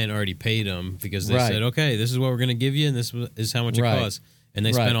 And the client already paid them because they said, okay, this is what we're going to give you, and this is how much it costs. And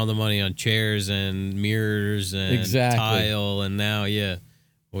they spent all the money on chairs and mirrors and tile, and now,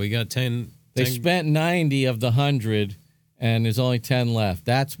 we got 10. They spent 90 of the 100, and there's only 10 left.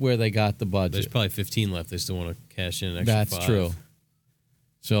 That's where they got the budget. There's probably 15 left. They still want to cash in an extra 5. That's true.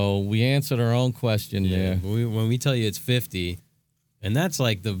 So we answered our own question there. When we tell you it's 50, and that's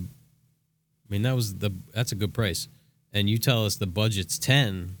like that's a good price. And you tell us the budget's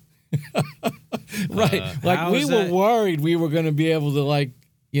 10. Right. We were worried we were going to be able to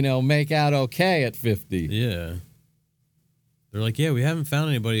make out okay at 50. Yeah. They're like, we haven't found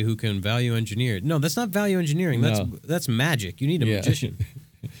anybody who can value engineer it. No, that's not value engineering. That's magic. You need a magician.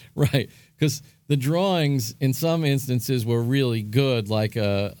 Right. Because the drawings in some instances were really good, like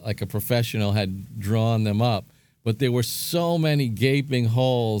a professional had drawn them up. But there were so many gaping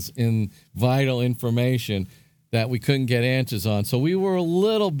holes in vital information that we couldn't get answers on. So we were a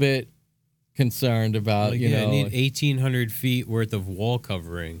little bit concerned about, I need 1,800 feet worth of wall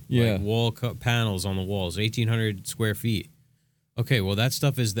covering. Yeah. Like wall panels on the walls, 1,800 square feet. Okay, well, that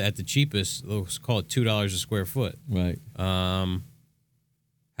stuff is at the cheapest. Let's call it $2 a square foot. Right. How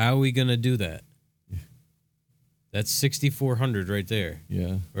are we going to do that? That's 6,400 right there.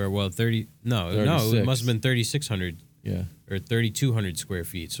 Yeah. Or, 30. No, it must have been 3,600. Yeah. Or 3,200 square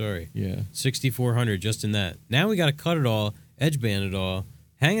feet. Sorry. Yeah. 6,400 just in that. Now we got to cut it all, edge band it all,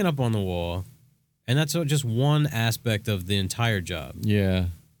 hang it up on the wall, and that's just one aspect of the entire job. Yeah.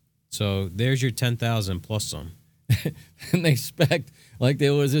 So there's your 10,000 plus some. And they spec'd,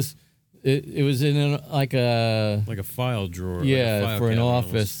 there was this, it was in a file drawer. Yeah, for an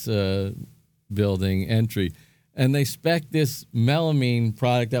office building entry. And they spec'd this melamine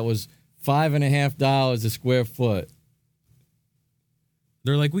product that was $5.50 a square foot.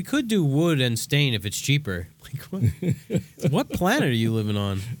 They're like, we could do wood and stain if it's cheaper. What planet are you living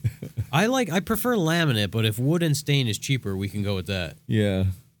on? I prefer laminate, but if wood and stain is cheaper, we can go with that. Yeah.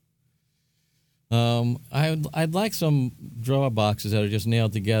 I'd like some drawer boxes that are just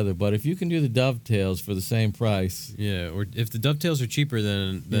nailed together, but if you can do the dovetails for the same price, Yeah, or if the dovetails are cheaper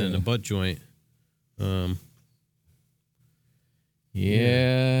than a butt joint.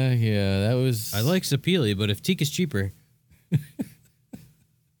 Yeah, that was. I like Sapili, but if teak is cheaper,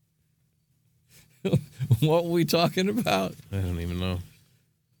 What were we talking about? I don't even know.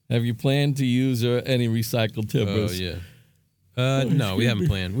 Have you planned to use any recycled timbers? Oh yeah. No, we haven't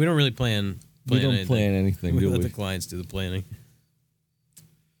planned. We don't really plan. We don't anything. plan anything, We do let we? the clients do the planning.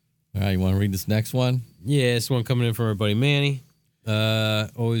 All right, you want to read this next one? Yeah, this one coming in from our buddy Manny.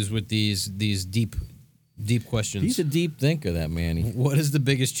 Always with these deep questions. He's a deep thinker, that Manny. What is the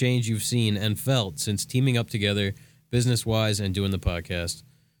biggest change you've seen and felt since teaming up together, business-wise, and doing the podcast?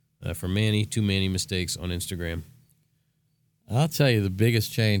 From Manny to Manny Mistakes on Instagram. I'll tell you, the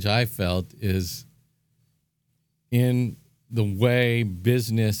biggest change I felt is in the way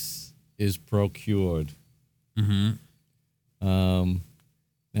business is procured. Mm-hmm.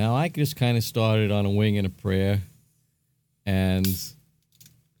 Now, I just kind of started on a wing and a prayer, and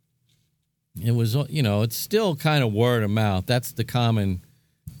it was, it's still kind of word of mouth. That's the common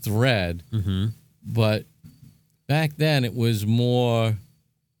thread. Mm-hmm. But back then, it was more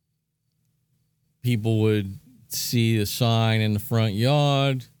people would see a sign in the front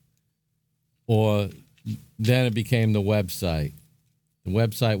yard, or then it became the website. The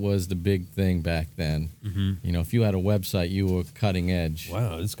website was the big thing back then. Mm-hmm. If you had a website, you were cutting edge.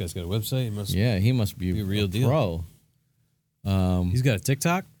 Wow, this guy's got a website. He must be a real a deal. Pro. He's got a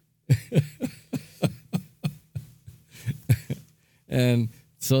TikTok? And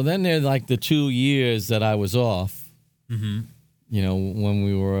so then there, like the 2 years that I was off, Mm-hmm. when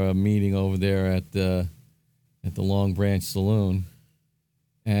we were meeting over there at the Long Branch Saloon.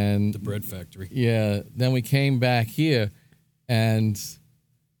 And The bread factory. yeah, then we came back here, and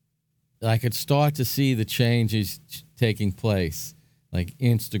I could start to see the changes taking place. Like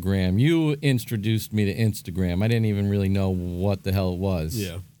Instagram. You introduced me to Instagram. I didn't even really know what the hell it was.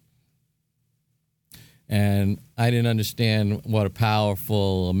 Yeah. And I didn't understand what a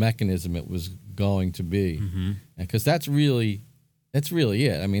powerful mechanism it was going to be. Mm-hmm. Because that's really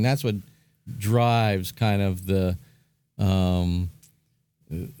it. I mean, that's what drives kind of the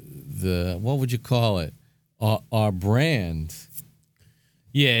what would you call it? Our brand.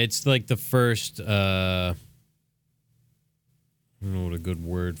 Yeah, it's like the first. I don't know what a good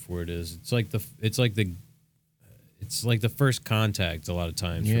word for it is. It's like the first contact. A lot of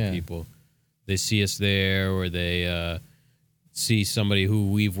times Yeah. for people, they see us there, or they see somebody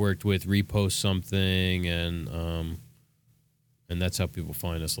who we've worked with repost something, and that's how people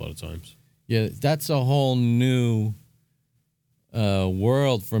find us a lot of times. Yeah, that's a whole new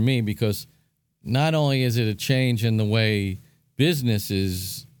world for me, because not only is it a change in the way business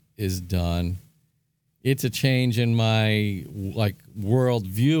is done, it's a change in my world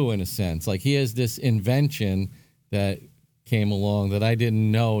view in a sense. Like, here's this invention that came along that I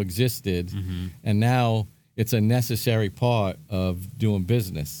didn't know existed, Mm-hmm. and now it's a necessary part of doing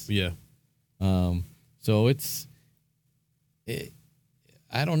business. Yeah. So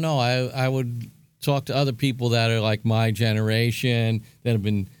I don't know. I would talk to other people that are like my generation that have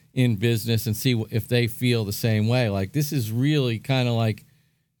been in business and see if they feel the same way. Like, this is really kind of like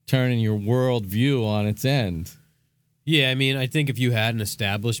turning your world view on its end. Yeah, I mean, I think if you had an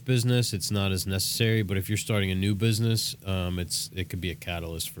established business, it's not as necessary. But if you're starting a new business, it could be a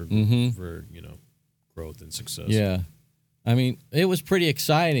catalyst for growth and success. Yeah. I mean, it was pretty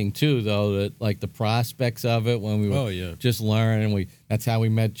exciting too, though, that like the prospects of it when we were just learning. That's how we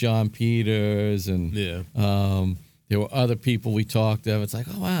met John Peters, and Yeah. there were other people we talked to. It's like,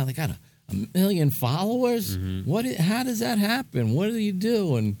 oh wow, they got a million followers. Mm-hmm. How does that happen? What do you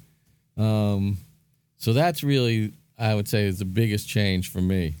do? And so that's really, I would say, is the biggest change for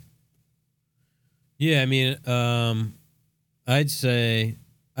me. Yeah, I mean, I'd say,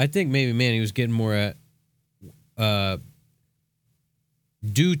 I think maybe Manny was getting more at,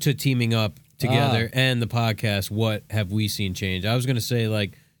 due to teaming up together and the podcast, what have we seen change? I was going to say,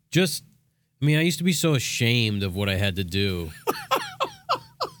 I used to be so ashamed of what I had to do.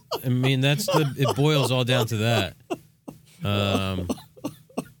 I mean, it boils all down to that.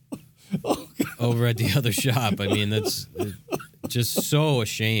 Over at the other shop, I mean, that's just so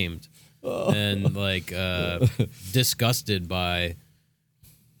ashamed and disgusted by,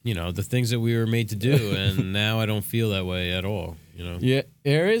 the things that we were made to do, and now I don't feel that way at all. Yeah,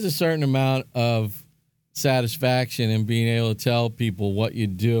 there is a certain amount of satisfaction in being able to tell people what you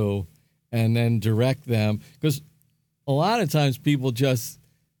do and then direct them, because a lot of times people just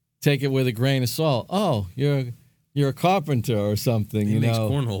take it with a grain of salt. Oh, you're you're a carpenter or something. He you makes know,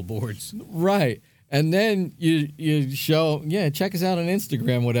 cornhole boards. right? And then you show, check us out on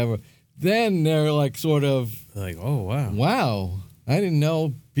Instagram, whatever. Then they're like, sort of, Like, oh wow, wow, I didn't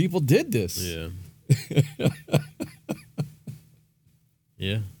know people did this. yeah,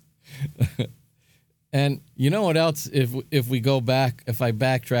 yeah. And you know what else? If we go back, if I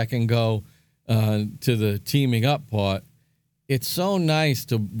backtrack and go to the teaming up part, it's so nice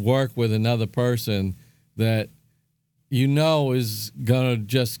to work with another person that you know is gonna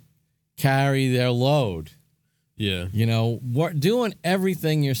just carry their load. Yeah. You know, doing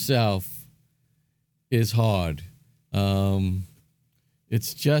everything yourself is hard.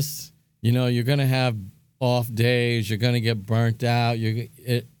 It's just, you're gonna have off days. You're gonna get burnt out. You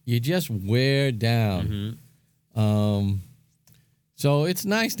just wear down. So it's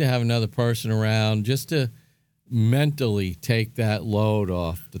nice to have another person around just to mentally take that load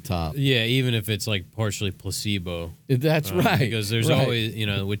off the top. Yeah, even if it's like partially placebo. That's right. Because there's right.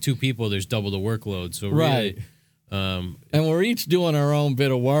 always, with two people, there's double the workload. So right. really, and we're each doing our own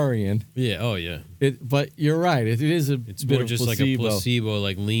bit of worrying. yeah, oh yeah. But you're right. It is a It's bit more of just placebo. like a placebo,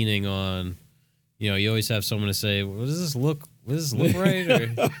 like leaning on. You always have someone to say, "Well, does this look right?"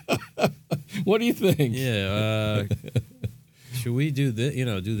 Or, what do you think? yeah, should we do this?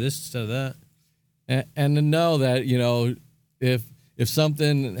 Do this instead of that. And to know that if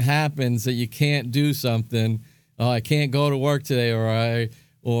something happens that you can't do something, I can't go to work today, or I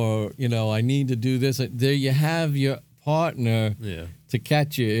need to do this. There you have your partner to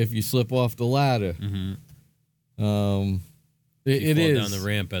catch you if you slip off the ladder. Mm-hmm. It fall is down the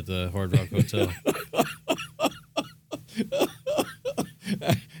ramp at the Hard Rock Hotel.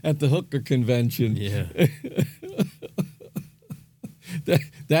 at the hooker convention. Yeah.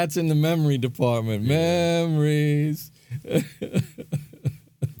 That's in the memory department. Yeah. Memories. Oh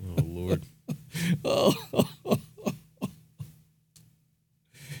Lord. Oh.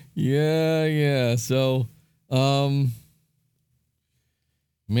 Yeah. So,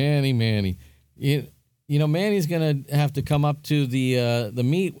 Manny. Manny's gonna have to come up to the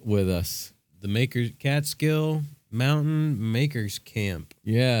meet with us. The Makers Catskill Mountain Makers Camp.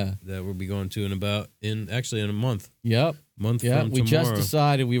 Yeah. That we'll be going to in a month. Yep. From we tomorrow. Just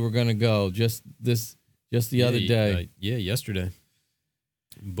decided we were going to go just the other day. Yesterday.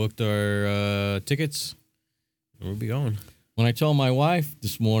 Booked our tickets. And we'll be going. When I told my wife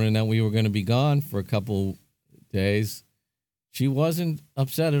this morning that we were going to be gone for a couple days, she wasn't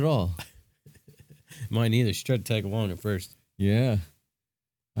upset at all. Mine either. She tried to tag along at first. Yeah.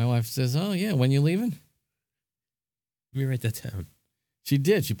 My wife says, "Oh yeah, when you leaving?" Let me write that down. She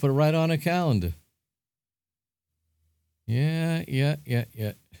did. She put it right on her calendar. Yeah.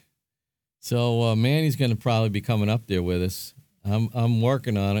 So Manny's going to probably be coming up there with us. I'm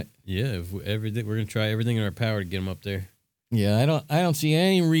working on it. Yeah, we're going to try everything in our power to get him up there. Yeah, I don't see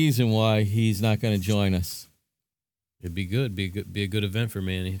any reason why he's not going to join us. It'd be good. Be a good event for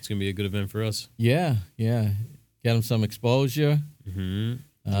Manny. It's going to be a good event for us. Yeah. Get him some exposure. Mm-hmm.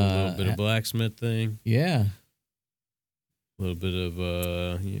 A little bit of blacksmith thing. Yeah. A little bit of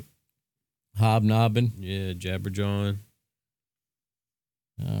hobnobbing. Yeah, jabberjawing.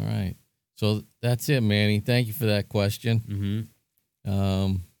 All right. So that's it, Manny. Thank you for that question.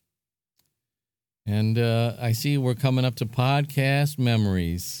 Mm-hmm. And I see we're coming up to podcast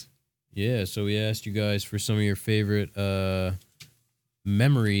memories. Yeah, so we asked you guys for some of your favorite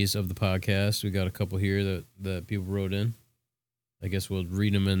memories of the podcast. We got a couple here that people wrote in. I guess we'll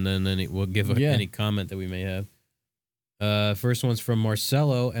read them and then we'll give any comment that we may have. First one's from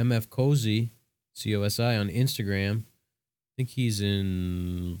Marcelo MF Cozy, COSI on Instagram. I think he's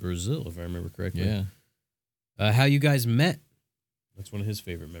in Brazil, if I remember correctly. Yeah. How you guys met? That's one of his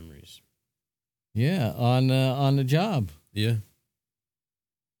favorite memories. Yeah, on the job. Yeah.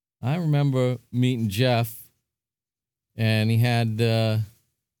 I remember meeting Jeff, and he had the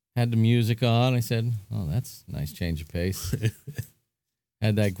music on. I said, "Oh, that's a nice change of pace."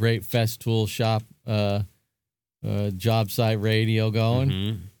 Had that great Festool shop job site radio going.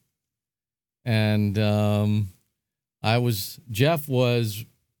 Mm-hmm. And Jeff was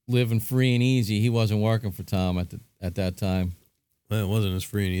living free and easy. He wasn't working for Tom at that time. Well, it wasn't as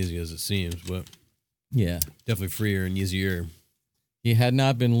free and easy as it seems, but yeah, definitely freer and easier. He had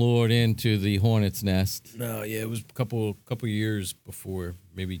not been lured into the hornet's nest. No, yeah, it was a couple years before,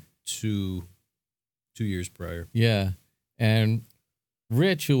 maybe two years prior. Yeah, and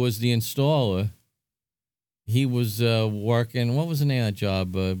Rich, who was the installer, he was working. What was the name of that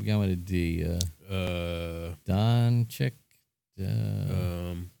job? Began with a D. Don Chick.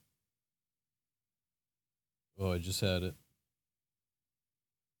 I just had it.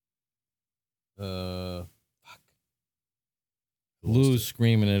 Lou's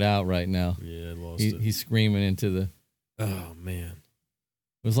screaming it out right now. Yeah, I lost it. He's screaming into the... Oh, man.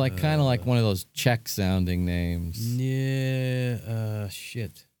 It was like kind of like one of those Czech sounding names. Yeah,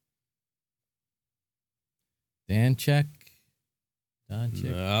 shit. Danchek?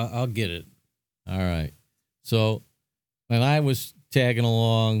 Danchek? I'll get it. All right. So, when I was tagging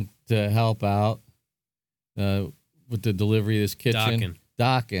along to help out with the delivery of this kitchen.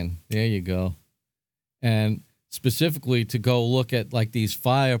 Docking. There you go. And specifically to go look at like these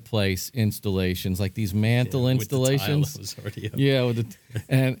fireplace installations, like these mantle installations. With the tile that was already up.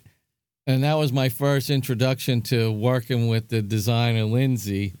 Yeah, and that was my first introduction to working with the designer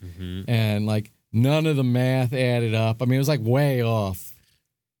Lindsay, and like none of the math added up. I mean, it was like way off.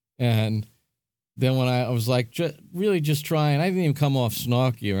 And then when I was like really just trying, I didn't even come off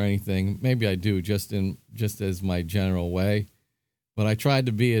snarky or anything. Maybe I do, just as my general way. But I tried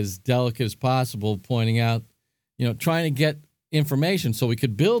to be as delicate as possible, pointing out, trying to get information so we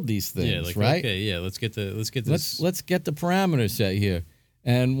could build these things, right? Okay, yeah, let's get this. Let's get the parameters set here.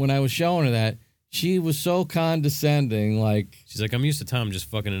 And when I was showing her that, she was so condescending. Like she's like, I'm used to Tom just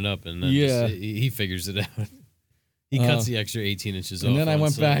fucking it up, and then he figures it out. He cuts the extra 18 inches off. And then I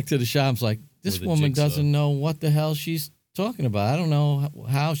went back to the shop. I was like, this woman doesn't know what the hell she's talking about. I don't know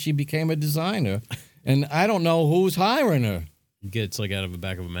how she became a designer, and I don't know who's hiring her. Gets like out of the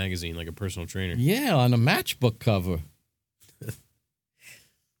back of a magazine, like a personal trainer. Yeah, on a matchbook cover.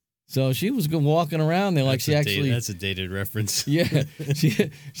 So she was walking around there like that's a dated reference. Yeah,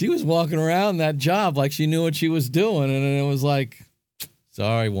 she was walking around that job like she knew what she was doing, and it was like,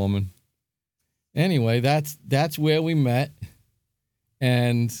 sorry, woman. Anyway, that's where we met,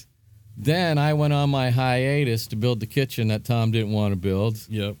 and then I went on my hiatus to build the kitchen that Tom didn't want to build.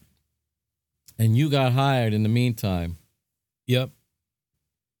 Yep. And you got hired in the meantime. Yep.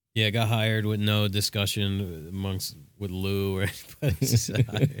 Yeah, I got hired with no discussion with Lou or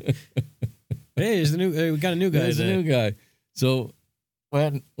anybody. Hey, we got a new guy. There's a new guy. So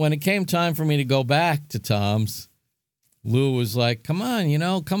when it came time for me to go back to Tom's, Lou was like, "Come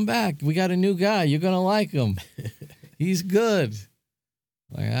on, come back. We got a new guy. You're gonna like him. He's good."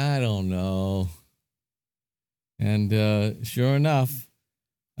 Like, I don't know. And sure enough,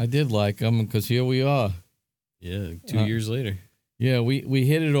 I did like him because here we are. Yeah, 2 years later. Yeah, we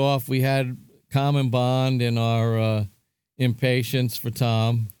hit it off. We had common bond in our impatience for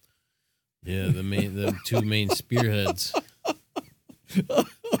Tom. Yeah, the two main spearheads of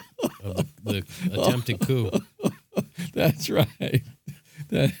the attempted coup. That's right.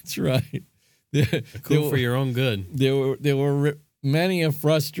 That's right. A coup for your own good. There were many a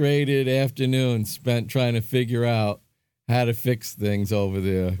frustrated afternoon spent trying to figure out how to fix things over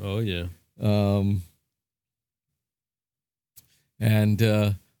there. Oh yeah. And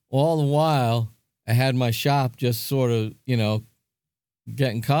all the while, I had my shop just sort of,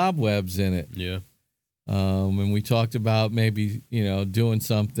 getting cobwebs in it. Yeah. And we talked about maybe, doing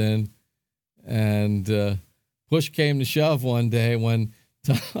something. And push came to shove one day when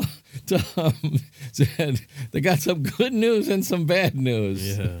Tom said, they got some good news and some bad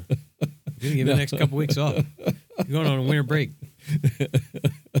news. Yeah. You're going to give the next couple weeks off. You're going on a winter break.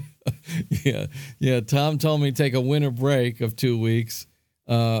 Yeah. Tom told me to take a winter break of 2 weeks,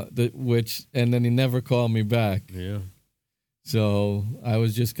 and then he never called me back. Yeah. So I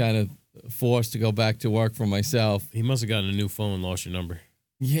was just kind of forced to go back to work for myself. He must have gotten a new phone and lost your number.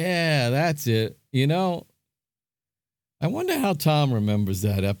 Yeah, that's it. I wonder how Tom remembers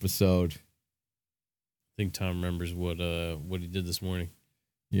that episode. I think Tom remembers what he did this morning.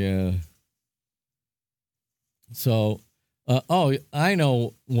 Yeah. So, I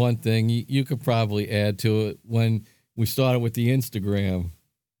know one thing you could probably add to it. When we started with the Instagram,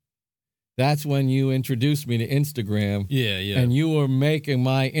 that's when you introduced me to Instagram. Yeah, yeah. And you were making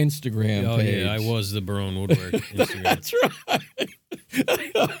my Instagram page. Yeah, I was the Barone Woodwork Instagram. That's right.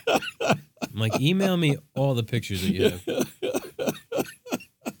 I'm like, email me all the pictures that you have.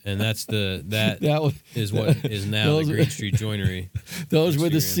 And that is what is now the Green Street Joinery. Those Instagram. were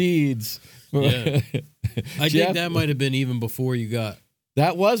the seeds. Yeah. I think that might have been even before you got.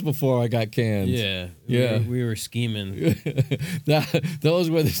 That was before I got canned. Yeah. We were scheming. Those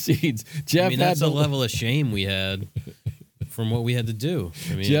were the seeds. Jeff that's a level of shame we had from what we had to do.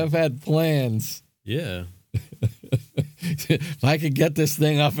 Jeff had plans. Yeah. If I could get this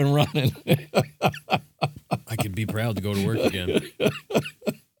thing up and running, I could be proud to go to work again.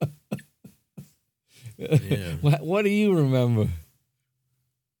 Yeah. What do you remember?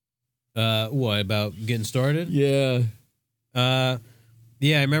 What, about getting started? Yeah.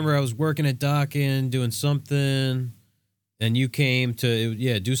 Yeah, I remember I was working at Dockin, doing something, And you came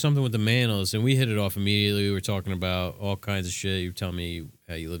to do something with the Manos, and we hit it off immediately. We were talking about all kinds of shit. You were telling me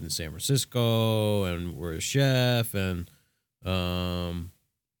how you lived in San Francisco and were a chef, and then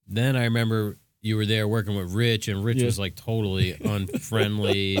I remember you were there working with Rich, and Rich was like totally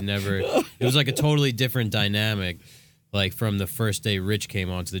unfriendly. It was like a totally different dynamic. Like from the first day Rich came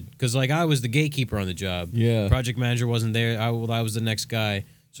on to because like I was the gatekeeper on the job. Yeah, project manager wasn't there. I was the next guy.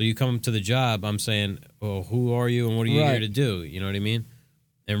 So you come to the job, I'm saying, oh, who are you and what are you here to do? You know what I mean?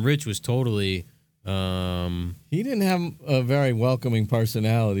 And Rich was totally... he didn't have a very welcoming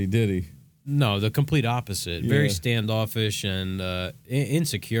personality, did he? No, the complete opposite. Very standoffish and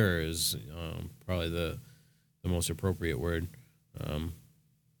insecure is probably the most appropriate word.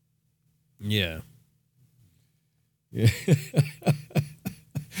 Yeah.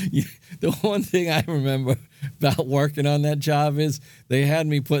 The one thing I remember about working on that job is they had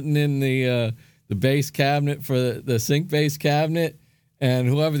me putting in the base cabinet for the sink base cabinet, and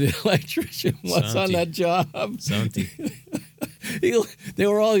whoever the electrician was on that job, there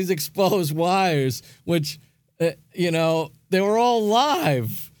were all these exposed wires, which they were all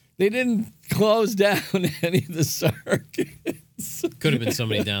live. They didn't close down any of the circuits. Could have been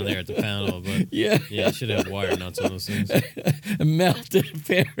somebody down there at the panel, but yeah, should have wire nuts on those things. A melted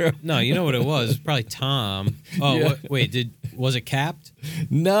pair. No, you know what it was? Probably Tom. Oh, wait, was it capped?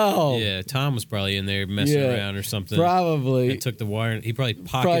 No. Yeah, Tom was probably in there messing around or something. Probably. And took the wire. He probably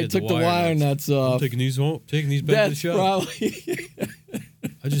took the wire nuts off. I'm taking these home. Taking these back to the shop. Probably.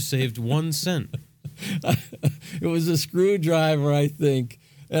 I just saved 1 cent. It was a screwdriver, I think.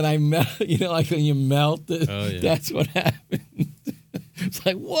 And I like when you melt it, that's what happened. It's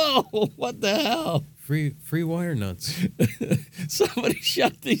like, whoa, what the hell? Free wire nuts. Somebody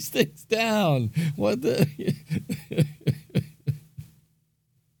shut these things down. What the?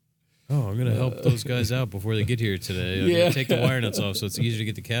 Oh, I'm going to help those guys out before they get here today. I'm going to take the wire nuts off so it's easier to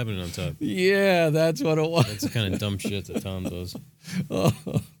get the cabinet on top. Yeah, that's what it was. That's the kind of dumb shit that Tom does.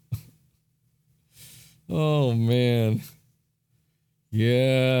 Oh man.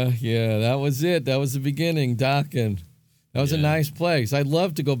 Yeah, that was it. That was the beginning, docking. That was a nice place. I'd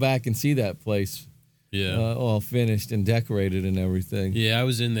love to go back and see that place. Yeah. All finished and decorated and everything. Yeah, I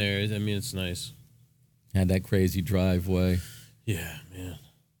was in there. I mean, it's nice. Had that crazy driveway. Yeah, man.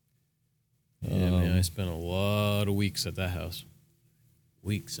 Yeah, man, I spent a lot of weeks at that house.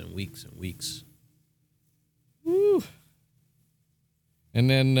 Weeks and weeks and weeks. Woo. And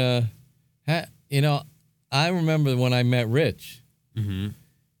then, I remember when I met Rich. Mm-hmm.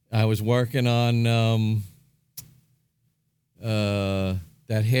 I was working on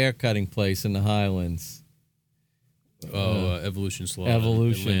that hair cutting place in the Highlands. Evolution Salon.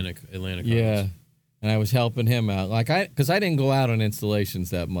 Evolution. Atlantic. Yeah. And I was helping him out. Because I didn't go out on installations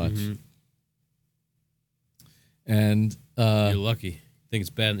that much. Mm-hmm. And you're lucky. I think it's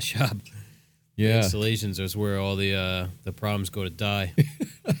bad in the shop. Yeah. The installations is where all the problems go to die.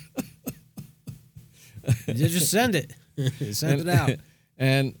 You just send it. Send it out.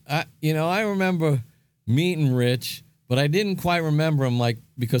 And I remember meeting Rich, but I didn't quite remember him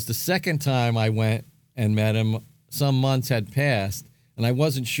because the second time I went and met him, some months had passed, and I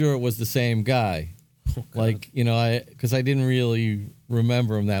wasn't sure it was the same guy. Oh, because I didn't really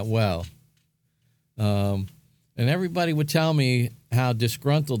remember him that well. And everybody would tell me how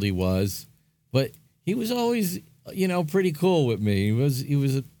disgruntled he was, but he was always, pretty cool with me. He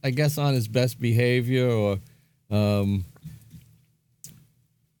was, I guess, on his best behavior, or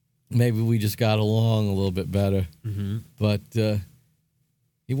maybe we just got along a little bit better. Mm-hmm. But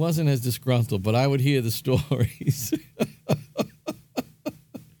he wasn't as disgruntled, but I would hear the stories.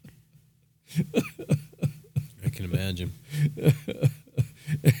 I can imagine.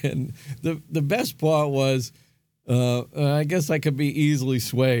 And the best part was, I guess I could be easily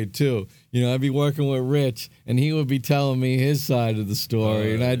swayed too. I'd be working with Rich, and he would be telling me his side of the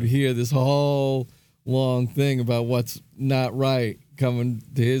story, and I'd hear this whole long thing about what's not right coming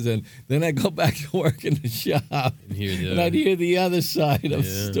to his end. Then I'd go back to work in the shop, and I'd hear the other side of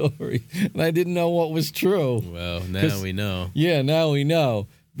the story, and I didn't know what was true. Well, now we know. Yeah, now we know.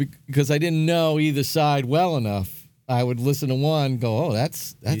 Because I didn't know either side well enough. I would listen to one, go, "Oh,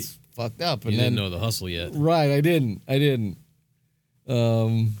 that's fucked up," and you then didn't know the hustle yet. Right, I didn't.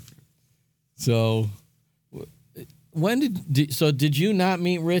 So did you not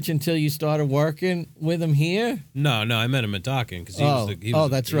meet Rich until you started working with him here? No, I met him at docking because he was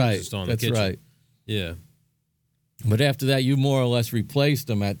that's right. Yeah. But after that, you more or less replaced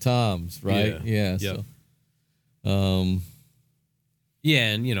him at Tom's, right? Yeah. Yep. So,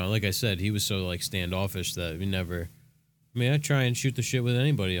 yeah, and like I said, he was so standoffish that we never I mean, I try and shoot the shit with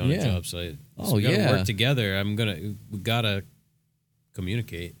anybody on a job site. So we gotta work together. We gotta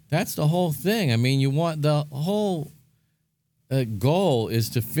communicate. That's the whole thing. I mean, you want the whole goal is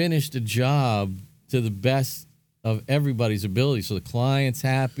to finish the job to the best of everybody's ability, so the client's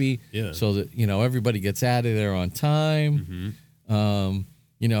happy. Yeah. So that everybody gets out of there on time. Mm-hmm.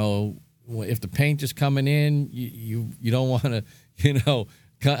 If the paint is coming in, you don't want to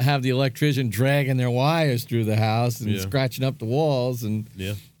have the electrician dragging their wires through the house and scratching up the walls and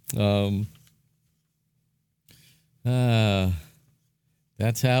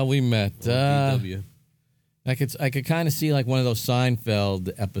that's how we met. I could kind of see like one of those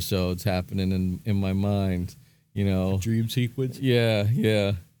Seinfeld episodes happening in my mind, A dream sequence.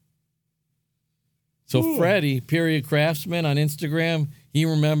 Yeah. So Freddie, period Craftsman on Instagram, he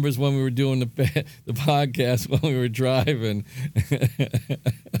remembers when we were doing the podcast when we were driving.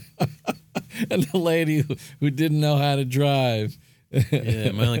 And the lady who didn't know how to drive.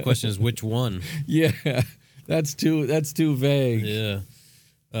 Yeah, my only question is which one? Yeah, that's too vague. Yeah.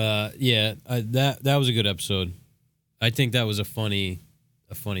 That was a good episode. I think that was a funny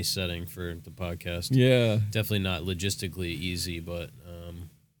setting for the podcast. Yeah. Definitely not logistically easy, but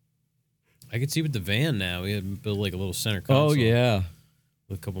I could see with the van now. We had built like a little center console. Oh, yeah.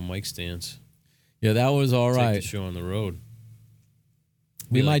 With a couple mic stands. Yeah, that was all right. Take the show on the road.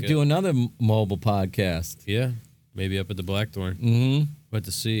 We might do another mobile podcast. Yeah. Maybe up at the Blackthorn. Mm-hmm. We'll have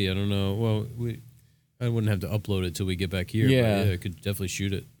to see. I don't know. Well, I wouldn't have to upload it till we get back here. Yeah. But I could definitely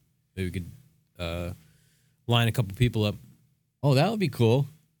shoot it. Maybe we could line a couple people up. Oh, that would be cool.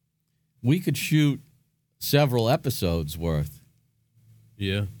 We could shoot several episodes worth.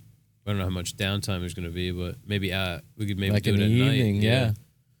 Yeah. I don't know how much downtime there's going to be, but maybe we could maybe like do in it the at evening, night. yeah.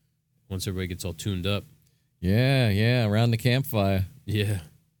 Once everybody gets all tuned up. Yeah, around the campfire. Yeah.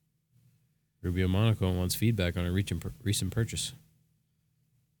 Rubio Monaco wants feedback on a recent purchase.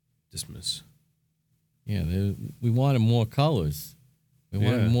 Dismiss. Yeah, we wanted more colors. We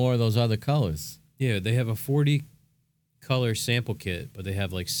wanted more of those other colors. Yeah, they have a 40 color sample kit, but they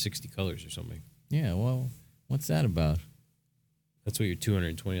have like 60 colors or something. Yeah, well, what's that about? That's what your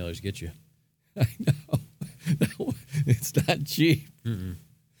 $220 gets you. I know. It's not cheap.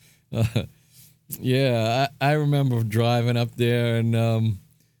 Yeah, I remember driving up there and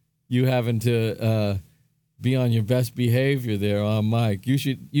you having to be on your best behavior there on mic.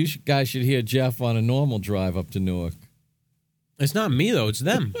 You guys should hear Jeff on a normal drive up to Newark. It's not me though; it's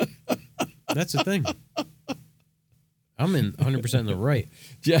them. That's the thing. I'm in 100% in the right.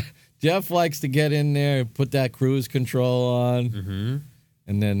 Jeff likes to get in there, put that cruise control on,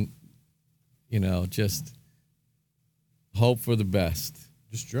 and then, just hope for the best.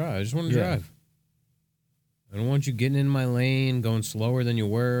 Just drive. I just want to drive. I don't want you getting in my lane, going slower than you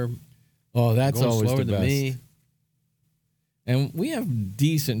were. Oh, that's going always slower the than best. me. And we have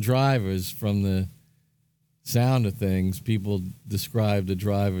decent drivers from the sound of things. People describe the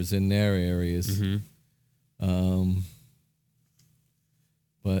drivers in their areas.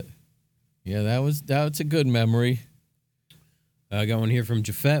 But yeah, that's a good memory. I got one here from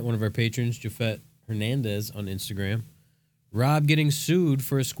Jafet, one of our patrons, Jafet Hernandez on Instagram. Rob getting sued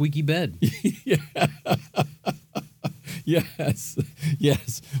for a squeaky bed. Yes.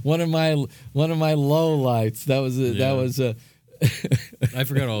 One of my low lights. That was a. I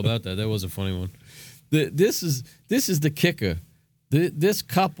forgot all about that. That was a funny one. This is the kicker. This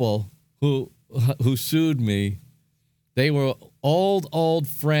couple who sued me, they were old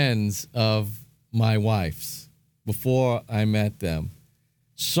friends of my wife's before I met them.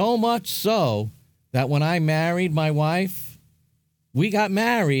 So much so that when I married my wife, we got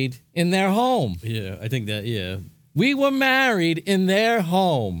married in their home. Yeah, I think that, yeah. We were married in their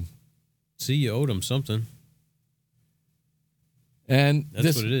home. See, you owed them something. And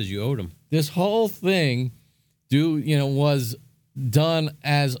that's what it is. You owed them. This whole thing, was done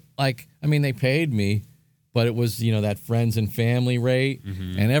as they paid me, but it was, that friends and family rate.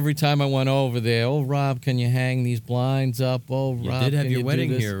 And every time I went over there, oh, Rob, can you hang these blinds up? Oh, Rob, you did have your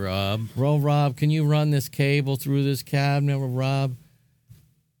wedding here, Rob. Oh, Rob, can you run this cable through this cabinet, Rob?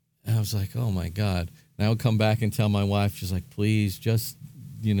 And I was like, oh, my God. And I would come back and tell my wife, she's like, please, just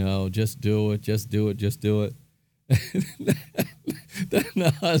do it. Just do it. Then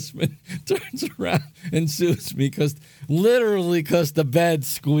the husband turns around and sues me because the bed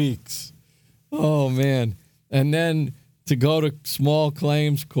squeaks. Oh, man. And then to go to small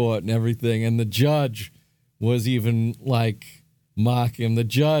claims court and everything, and the judge was even mock him. The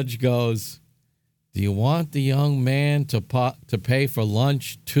judge goes, do you want the young man to pay for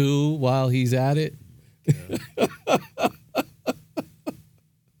lunch too while he's at it? It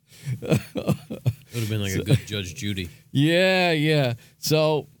would have been like a good Judge Judy. Yeah.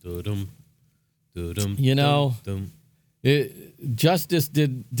 So, Dum, dum, you know, dum. justice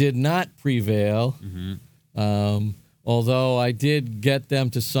did not prevail. Although I did get them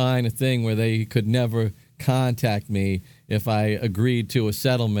to sign a thing where they could never contact me if I agreed to a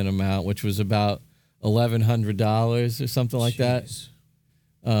settlement amount, which was about $1,100 or something like that.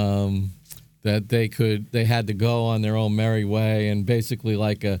 That they had to go on their own merry way, and basically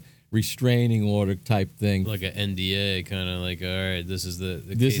like a restraining order type thing. Like an NDA, kind of like, all right, this is the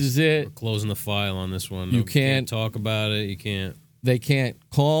this case. is it. We're closing the file on this one. You can't talk about it. You can't. They can't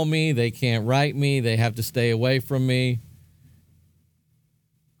call me. They can't write me. They have to stay away from me.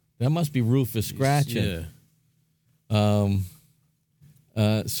 That must be Rufus scratching. Yeah.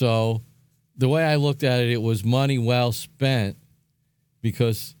 So the way I looked at it, it was money well spent,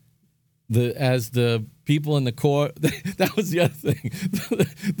 because as the people in the court, that was the other thing.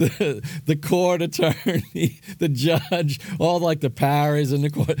 The court attorney, the judge, all like the paras in the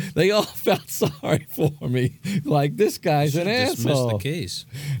court, they all felt sorry for me. Like, this guy's an asshole. Dismiss the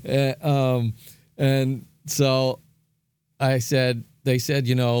case. And so they said,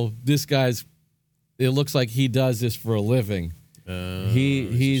 you know, this guy's, it looks like he does this for a living.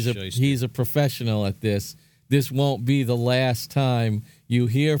 He's a professional at this. This won't be the last time you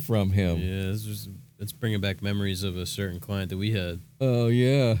hear from him. Yeah, let's bring back memories of a certain client that we had. Oh,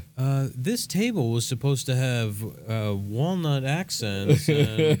 yeah. This table was supposed to have walnut accents.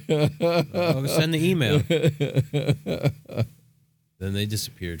 And, I'll send the email. Then they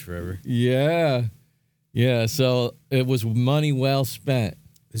disappeared forever. Yeah. So it was money well spent.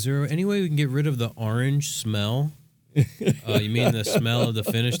 Is there any way we can get rid of the orange smell? You mean the smell of the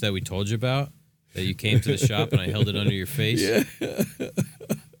finish that we told you about? That you came to the shop and I held it under your face? Yeah.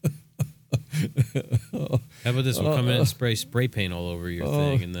 How about this? We'll come in and spray paint all over your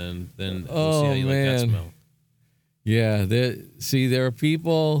thing, and then we'll see how you like that smell. Yeah, there are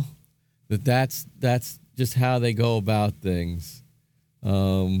people that's just how they go about things.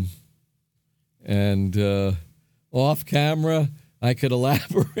 And off camera, I could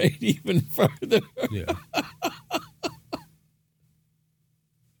elaborate even further. Yeah.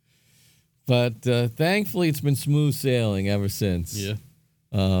 But thankfully, it's been smooth sailing ever since. Yeah.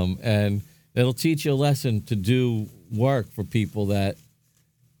 And it'll teach you a lesson to do work for people that,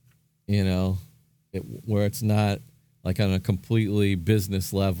 you know, where it's not like on a completely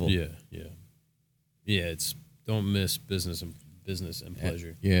business level. Yeah. It's don't miss business and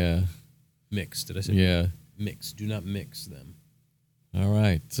pleasure. Yeah. Mix. Did I say? Yeah. Mix. Do not mix them. All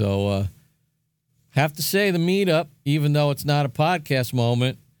right. So, have to say the meetup, even though it's not a podcast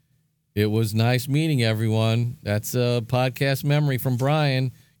moment, it was nice meeting everyone. That's a podcast memory from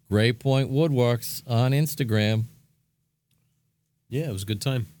Brian, Gray Point Woodworks on Instagram. Yeah, it was a good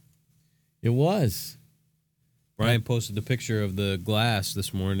time. It was. Brian posted the picture of the glass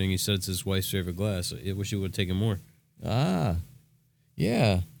this morning. He said it's his wife's favorite glass. I wish he would have taken more. Ah,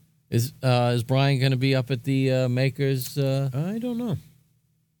 yeah. Is Brian going to be up at the Makers? I don't know.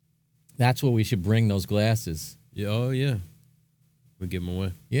 That's where we should bring those glasses. Yeah. Oh, yeah. We give them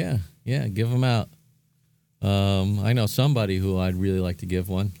away. Yeah, give them out. I know somebody who I'd really like to give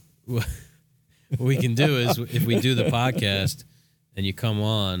one. What we can do is, if we do the podcast and you come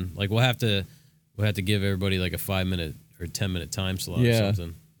on, like we'll have to give everybody like a 5-minute or 10-minute time slot or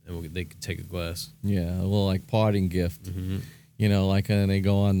something, and they could take a glass. Yeah, a little like parting gift. Mm-hmm. You know, like when they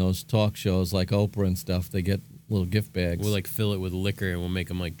go on those talk shows like Oprah and stuff, they get little gift bags. We'll like fill it with liquor and we'll make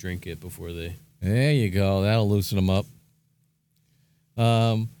them like drink it before they. There you go. That'll loosen them up.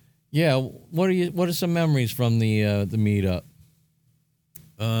 Yeah. What are some memories from the meetup?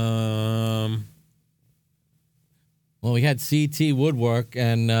 Well, we had CT Woodwork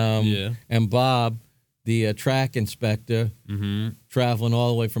and Bob, the track inspector, traveling all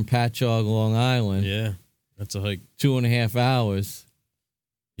the way from Patchogue, Long Island. Yeah, that's a hike. 2.5 hours.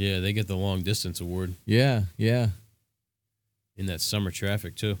 Yeah, they get the long distance award. Yeah. In that summer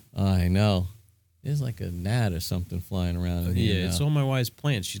traffic too. I know. There's like a gnat or something flying around in here. Yeah, it's all my wife's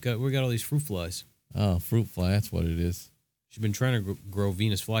plants. We got all these fruit flies. Oh, fruit fly. That's what it is. She's been trying to grow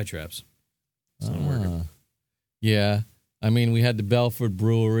Venus flytraps. It's not working. Yeah. I mean, we had the Belford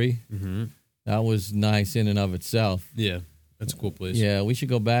Brewery. Mm-hmm. That was nice in and of itself. Yeah, that's a cool place. Yeah, we should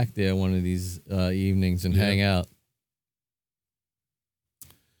go back there one of these evenings and hang out.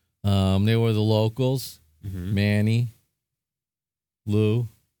 They were the locals. Manny, Lou.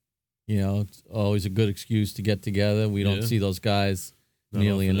 You know, it's always a good excuse to get together. We don't see those guys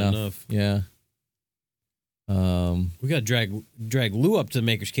nearly enough. Yeah. We got to drag Lou up to the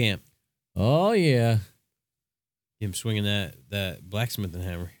Maker's Camp. Oh, yeah. Him swinging that blacksmithing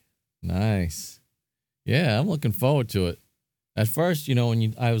hammer. Nice. Yeah, I'm looking forward to it. At first,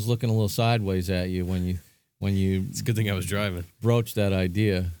 when I was looking a little sideways at you when you It's a good thing I was driving. broached that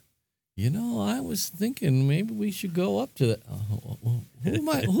idea. I was thinking maybe we should go up to that.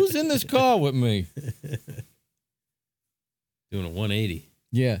 Who's in this car with me? Doing a 180.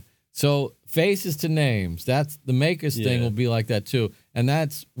 Yeah. So faces to names. That's the Makers thing Yeah. will be like that too. And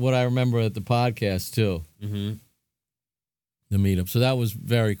that's what I remember at the podcast too. Mm-hmm. The meetup. So that was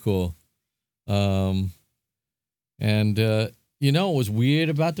very cool. What was weird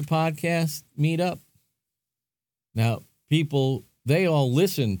about the podcast meetup? Now, people, they all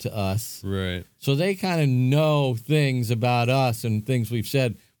listen to us. Right. So they kind of know things about us and things we've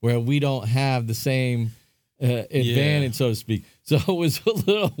said where we don't have the same advantage, so to speak. So it was a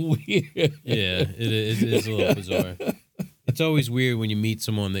little weird. Yeah, it is a little bizarre. It's always weird when you meet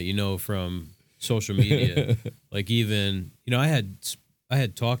someone that you know from social media. Like even, I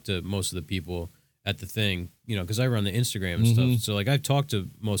had talked to most of the people at the thing, because I run the Instagram and stuff. So like I've talked to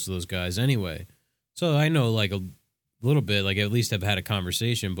most of those guys anyway. So I know like a little bit, like at least have had a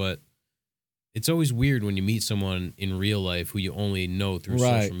conversation, but it's always weird when you meet someone in real life who you only know through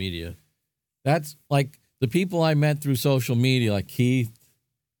social media. That's like the people I met through social media, like Keith,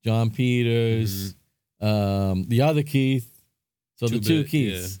 John Peters, the other Keith. So the two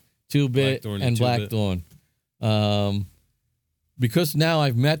Keiths, Two Bit and Blackthorn. Because now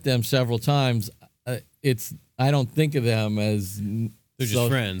I've met them several times, I don't think of them as they're just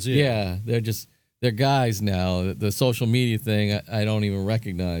friends. Yeah, they're guys now. The social media thing I don't even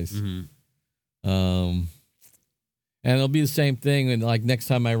recognize. And it'll be the same thing. And like next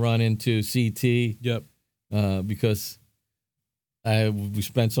time I run into CT, yep, because we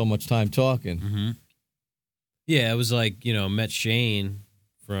spent so much time talking. Yeah, it was like met Shane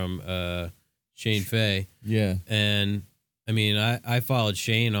from Shane Fay. Yeah, and I mean I followed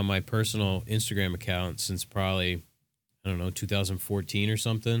Shane on my personal Instagram account since probably 2014 or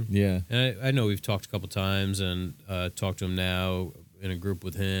something. Yeah, and I know we've talked a couple times and talked to him now in a group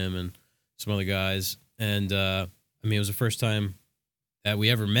with him and some other guys. And I mean, it was the first time that we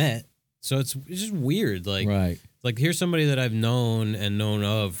ever met. So it's just weird. Like, right. Like here's somebody that I've known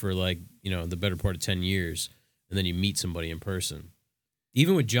of for like, the better part of 10 years. And then you meet somebody in person.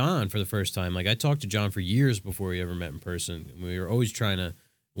 Even with John for the first time, like I talked to John for years before we ever met in person. We were always trying to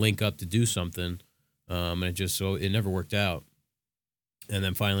link up to do something. And it never worked out. And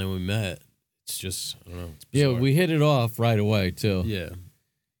then finally when we met, it's just, I don't know. It's bizarre. Yeah, we hit it off right away too. Yeah.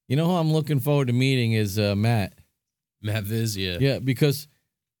 You know who I'm looking forward to meeting is Matt. Matt Viz, yeah. Yeah, because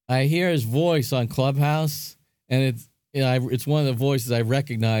I hear his voice on Clubhouse, and it's one of the voices I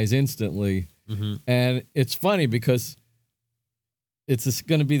recognize instantly. And it's funny because it's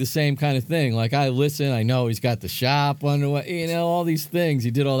going to be the same kind of thing. Like I listen, I know he's got the shop on the way, all these things.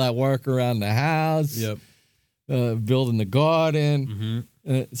 He did all that work around the house. Yep. Building the garden.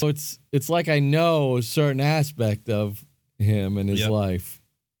 So it's like I know a certain aspect of him and his life.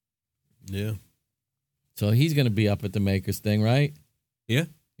 Yeah. So he's going to be up at the Makers thing, right? Yeah.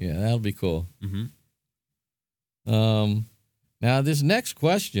 Yeah, that'll be cool. Now, this next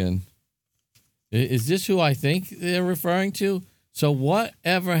question, is this who I think they're referring to? So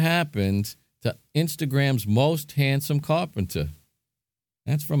whatever happened to Instagram's most handsome carpenter?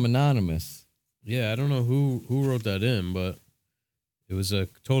 That's from Anonymous. Yeah, I don't know who wrote that in, but it was a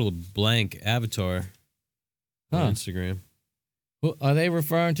total blank avatar on Instagram. Are they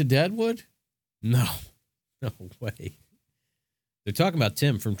referring to Deadwood? No way. They're talking about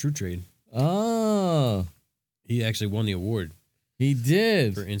Tim from True Trade. Oh. He actually won the award. He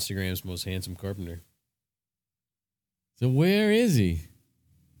did. For Instagram's most handsome carpenter. So where is he?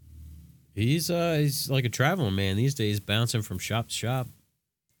 He's like a traveling man these days, bouncing from shop to shop,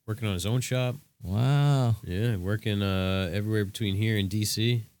 working on his own shop. Wow. Yeah, working everywhere between here and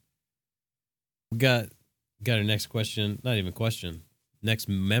DC. We got our next question, not even question, next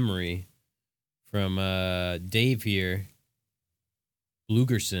memory from Dave here,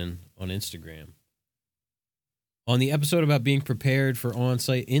 Blugerson on Instagram. On the episode about being prepared for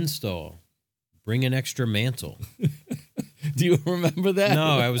on-site install, bring an extra mantle. Do you remember that?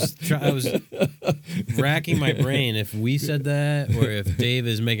 No, I was racking my brain if we said that or if Dave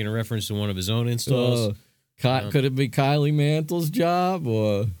is making a reference to one of his own installs. Could it be Kylie Mantle's job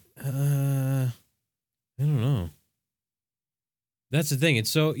or? I don't know. That's the thing.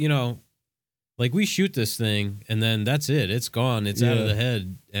 It's so, like we shoot this thing and then that's it. It's gone. It's out of the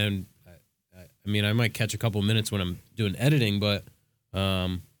head. And I mean, I might catch a couple minutes when I'm doing editing, but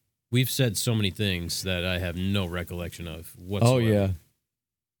we've said so many things that I have no recollection of whatsoever. Oh, yeah.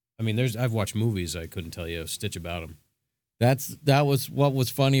 I mean, I've watched movies. I couldn't tell you a stitch about them. That was what was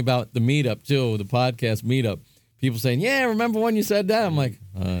funny about the meetup too, the podcast meetup. People saying, "Yeah, remember when you said that?" I'm like,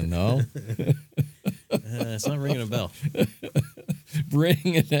 no. It's not ringing a bell.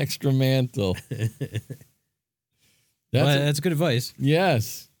 Bring an extra mantle. That's good advice.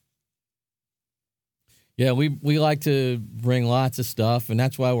 Yes. Yeah, we like to bring lots of stuff, and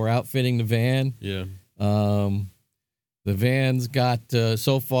that's why we're outfitting the van. Yeah. The van's got,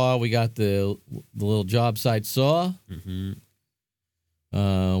 so far, we got the little job site saw. Mm-hmm.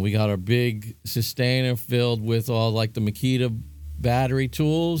 We got our big sustainer filled with all, like, the Makita battery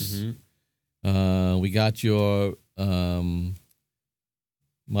tools. Mm-hmm. We got your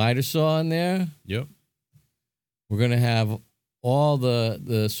miter saw in there. Yep. We're going to have all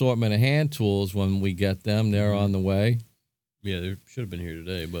the assortment of hand tools when we get them. They're on the way. Yeah, they should have been here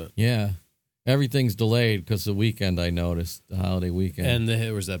today, but... Yeah. Everything's delayed because of the weekend, I noticed, the holiday weekend. And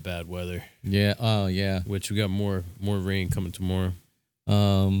there was that bad weather. Yeah. Oh, yeah. Which we got more rain coming tomorrow.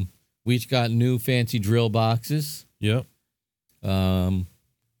 We each got new fancy drill boxes. Yep. And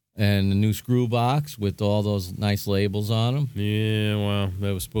a new screw box with all those nice labels on them. Yeah, well,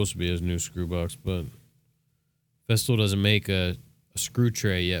 that was supposed to be his new screw box, but Festool doesn't make a screw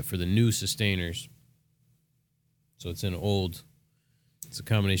tray yet for the new sustainers. So it's in old. It's a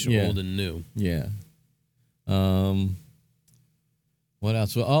combination of old and new. Yeah. What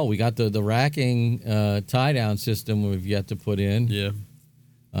else? Oh, we got the racking tie-down system we've yet to put in.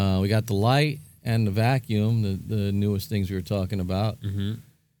 Yeah. We got the light and the vacuum, the newest things we were talking about. Mm-hmm.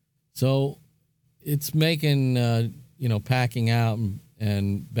 So it's making, packing out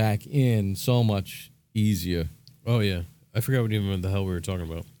and back in so much easier. Oh, yeah. I forgot what the hell we were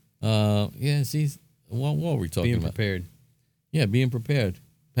talking about. Yeah, see, what were we talking about? Being prepared. Yeah, being prepared.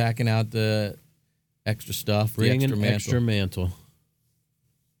 Packing out the extra stuff, Bring the extra an mantle. extra mantle.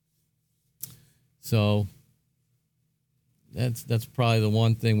 So that's probably the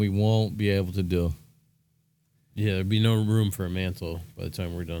one thing we won't be able to do. Yeah, there'd be no room for a mantle by the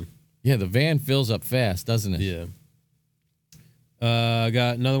time we're done. Yeah, the van fills up fast, doesn't it? Yeah. I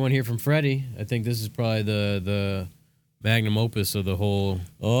got another one here from Freddie. I think this is probably the magnum opus of the whole.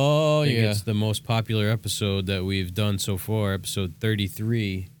 Oh, yeah. It's the most popular episode that we've done so far, episode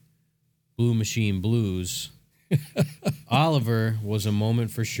 33, Blue Machine Blues. Oliver was a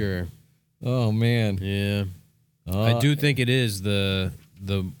moment for sure. Oh, man. Yeah. I do think it is the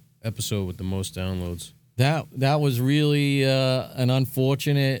episode with the most downloads. That was really an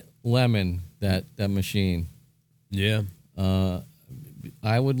unfortunate lemon, that machine. Yeah.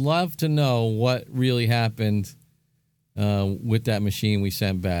 I would love to know what really happened with that machine we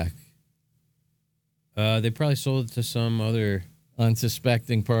sent back. They probably sold it to some other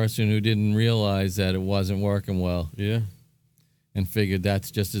unsuspecting person who didn't realize that it wasn't working well. Yeah. And figured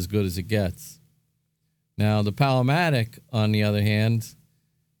that's just as good as it gets. Now, the Powermatic, on the other hand,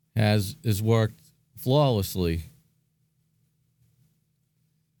 has worked flawlessly.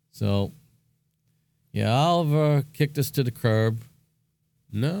 So, yeah, Oliver kicked us to the curb.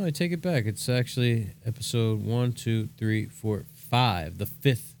 No, I take it back. It's actually episode 1, 2, 3, 4, 5, the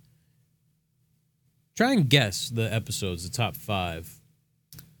 5th. Try and guess the episodes, the top 5.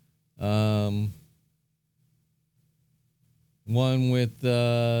 One with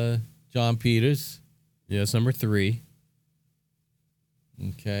John Peters. Yeah, it's number 3.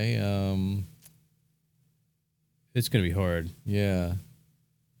 Okay. It's going to be hard. Yeah.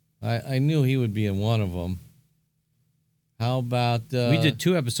 I knew he would be in one of them. How about... we did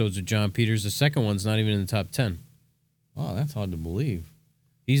 2 episodes with John Peters. The second one's not even in the top 10. Oh, that's hard to believe.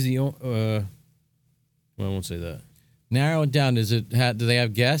 He's the... well, I won't say that. Narrow it down. Do they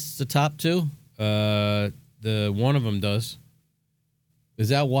have guests, the top 2? The one of them does. Is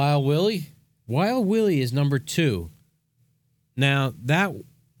that Wild Willie? Wild Willie is number 2. Now, that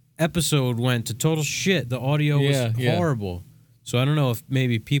episode went to total shit. The audio was horrible. So I don't know if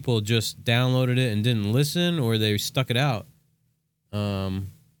maybe people just downloaded it and didn't listen, or they stuck it out.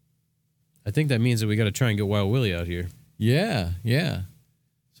 I think that means that we got to try and get Wild Willie out here. Yeah, yeah.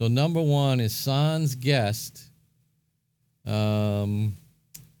 So number 1 is Sans Guest. Let's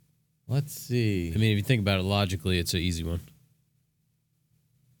see. I mean, if you think about it logically, it's an easy one.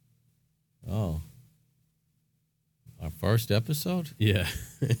 Oh. Our first episode? Yeah.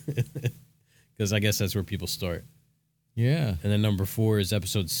 Because I guess that's where people start. Yeah. And then number 4 is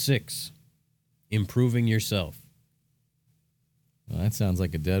episode 6, Improving Yourself. Well, that sounds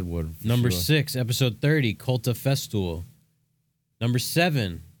like a Deadwood. Number sure. 6, episode 30, Culta Festool. Number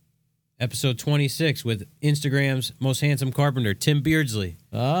 7, episode 26 with Instagram's most handsome carpenter, Tim Beardsley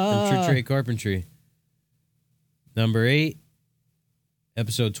from True Carpentry. Number 8,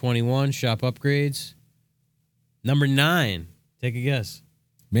 episode 21, Shop Upgrades. Number 9. Take a guess.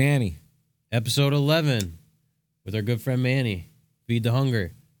 Manny. Episode 11 with our good friend Manny. Feed the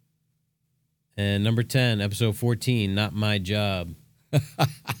Hunger. And number 10, episode 14, Not My Job.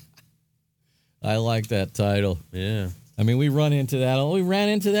 I like that title. Yeah. I mean, we ran into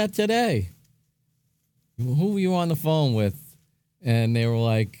that today. Who were you on the phone with? And they were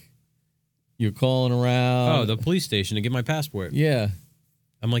like, you're calling around. Oh, the police station to get my passport. Yeah.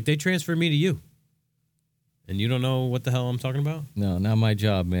 I'm like, they transferred me to you. And you don't know what the hell I'm talking about? No, not my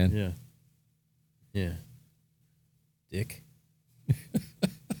job, man. Yeah. Yeah. Dick.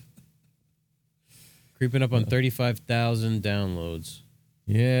 Creeping up on 35,000 downloads.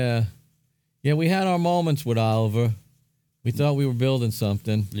 Yeah. Yeah, we had our moments with Oliver. We thought we were building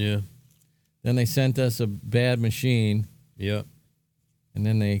something. Yeah. Then they sent us a bad machine. Yep. And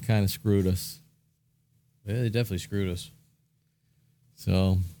then they kind of screwed us. Yeah, they definitely screwed us.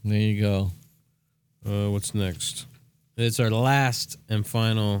 So, there you go. What's next? It's our last and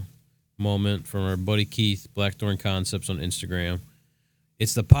final moment from our buddy Keith, Blackthorn Concepts on Instagram.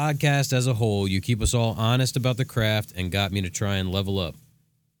 It's the podcast as a whole. You keep us all honest about the craft and got me to try and level up.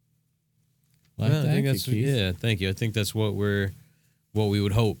 Well, I think that's Keith. Yeah, thank you. I think that's what we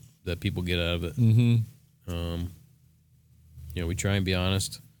would hope that people get out of it. Mm-hmm. We try and be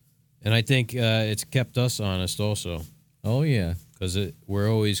honest, and I think it's kept us honest also. Oh yeah, because we're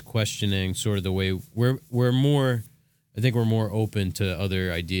always questioning sort of the way we're more. I think we're more open to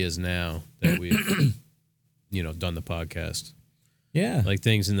other ideas now that we've done the podcast. Yeah, like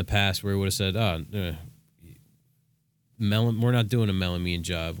things in the past where we would have said, "Oh, we're not doing a melamine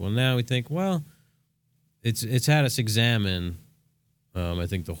job." Well, now we think, well, it's had us examine. I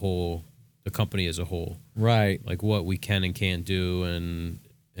think the company as a whole, right? Like what we can and can't do,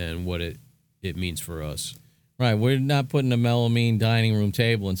 and what it means for us. Right, we're not putting a melamine dining room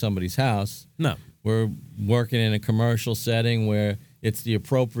table in somebody's house. No, we're working in a commercial setting where it's the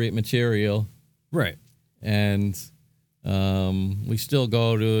appropriate material, right? And we still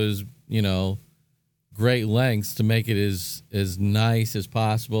go to as great lengths to make it as nice as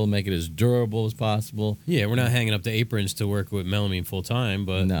possible, make it as durable as possible. Yeah, we're not hanging up the aprons to work with melamine full time,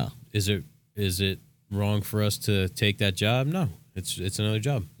 but no. Is it wrong for us to take that job? No, it's another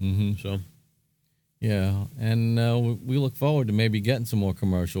job. Mm-hmm. So, yeah, and we look forward to maybe getting some more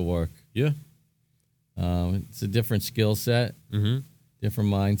commercial work. Yeah, it's a different skill set, different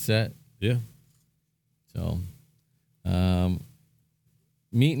mindset. Yeah. So,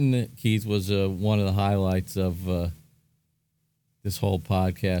 meeting Keith was one of the highlights of this whole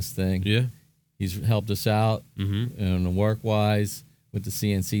podcast thing. Yeah, he's helped us out and work-wise with the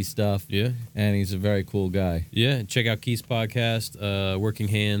CNC stuff. Yeah, and he's a very cool guy. Yeah, check out Keith's podcast, Working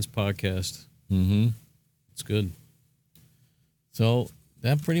Hands podcast. Mm-hmm. It's good. So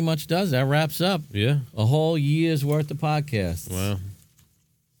that pretty much does. That wraps up. Yeah, a whole year's worth of podcasts. Wow.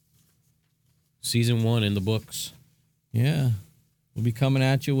 Season 1 in the books. Yeah. We'll be coming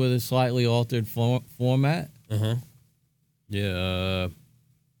at you with a slightly altered format. Uh-huh. Yeah,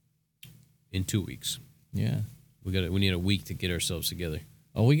 in 2 weeks. Yeah. We need a week to get ourselves together.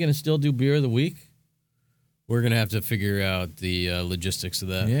 Are we going to still do Beer of the Week? We're going to have to figure out the logistics of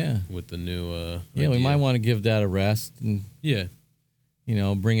that. Yeah. With the new yeah, idea. We might want to give that a rest and yeah.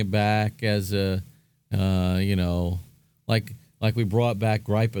 Bring it back as a like we brought back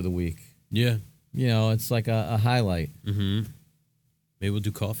Gripe of the Week. Yeah. It's like a highlight. Mm-hmm. Maybe we'll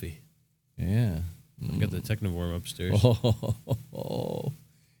do coffee. Yeah. I got the Technovorm upstairs. Oh.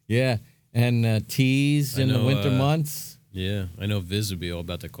 Yeah. And teas in the winter months. Yeah. I know Viz would be all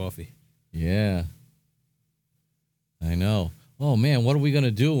about the coffee. Yeah. I know. Oh, man, what are we going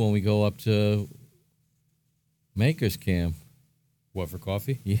to do when we go up to Maker's Camp? What, for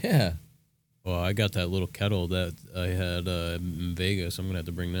coffee? Yeah. Well, I got that little kettle that I had in Vegas. I'm going to have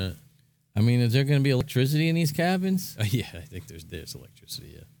to bring that. I mean, is there going to be electricity in these cabins? Yeah, I think there's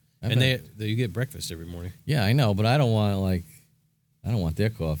electricity, yeah. And you get breakfast every morning. Yeah, I know, but I don't want their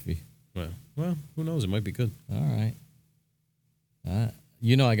coffee. Well, who knows? It might be good. All right. I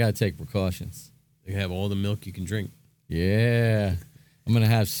got to take precautions. They have all the milk you can drink. Yeah. I'm going to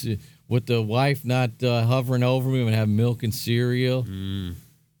have, with the wife not hovering over me, I'm going to have milk and cereal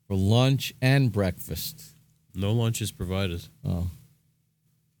for lunch and breakfast. No lunch is provided. Oh.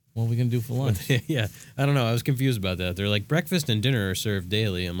 What are we going to do for lunch? Yeah, I don't know. I was confused about that. They're like, breakfast and dinner are served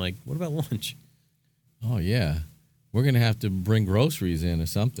daily. I'm like, what about lunch? Oh, yeah. We're going to have to bring groceries in or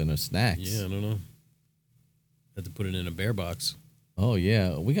something, or snacks. Yeah, I don't know. Have to put it in a bear box. Oh,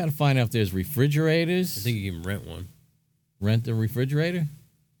 yeah. We got to find out if there's refrigerators. I think you can rent one. Rent a refrigerator?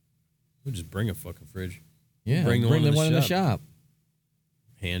 We'll just bring a fucking fridge. Yeah, bring the one in the shop.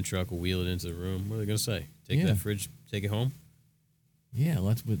 hand truck will wheel it into the room. What are they going to say? Take Yeah. that fridge, take it home? Yeah,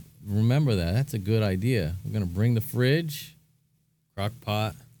 remember that. That's a good idea. We're going to bring the fridge. Crock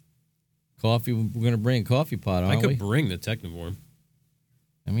pot. Coffee. We're going to bring a coffee pot, aren't I could we? bring the Technivorm.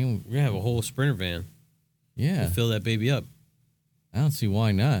 I mean, We're going to have a whole Sprinter van. yeah. To fill that baby up. I don't see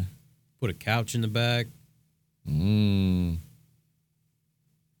why not. Put a couch in the back.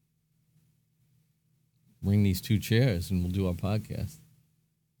 Bring these 2 chairs and we'll do our podcast.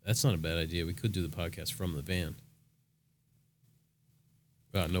 That's not a bad idea. We could do the podcast from the van.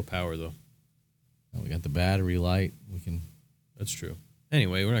 No power, though. Oh, we got the battery light. We can That's true.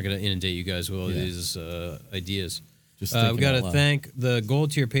 Anyway, we're not going to inundate you guys with all Yeah. these ideas. just. We thinking got out to loud. thank the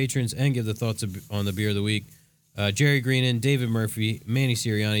gold tier patrons and give the thoughts on the beer of the week. Jerry Greenan, David Murphy, Manny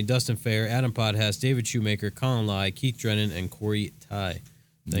Sirianni, Dustin Fair, Adam Podhast, David Shoemaker, Colin Lai, Keith Drennan, and Corey Ty.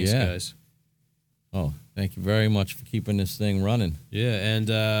 Thanks, Yeah. guys. Oh, thank you very much for keeping this thing running. Yeah,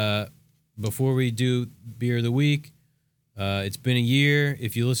 and before we do beer of the week, it's been a year.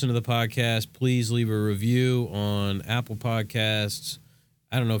 If you listen to the podcast, please leave a review on Apple Podcasts.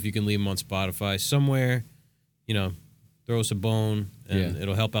 I don't know if you can leave them on Spotify. Somewhere, throw us a bone, and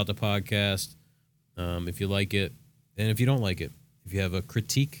it'll help out the podcast if you like it. And if you don't like it, if you have a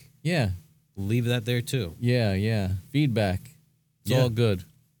critique, Yeah. leave that there too. Yeah. Feedback. It's Yeah. all good.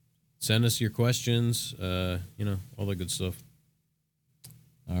 Send us your questions, all that good stuff.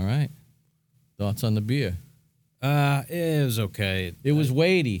 All right. Thoughts on the beer? It was okay. It was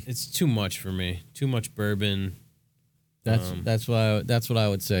weighty. It's too much for me. Too much bourbon. That's what I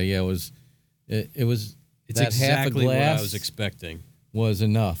would say. Yeah, it was. It was. It's that exactly half a what glass I was expecting. was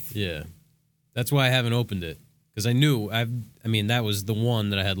enough. Yeah. That's why I haven't opened it. Because I knew, that was the one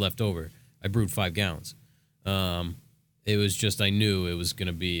that I had left over. I brewed 5 gallons. It was just, I knew it was going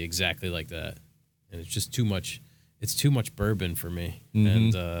to be exactly like that. And it's just too much. It's too much bourbon for me.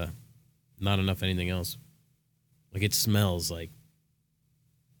 Mhm. And not enough anything else. Like, it smells like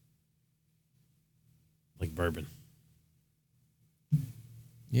bourbon.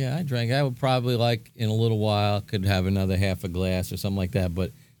 Yeah, I drank. I would probably in a little while could have another half a glass or something like that.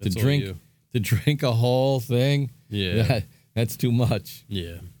 But That's all to you. drink a whole thing, Yeah. that's too much.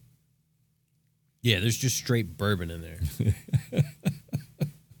 Yeah. Yeah, there's just straight bourbon in there.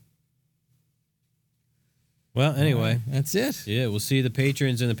 Well, anyway. That's it. Yeah, we'll see the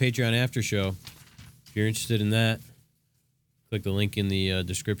patrons in the Patreon after show. If you're interested in that, click the link in the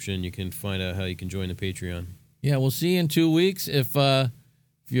description. You can find out how you can join the Patreon. Yeah, we'll see you in 2 weeks. If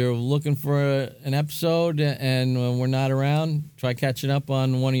you're looking for an episode and we're not around, try catching up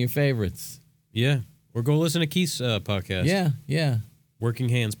on one of your favorites. Yeah, or go listen to Keith's podcast. Yeah. Working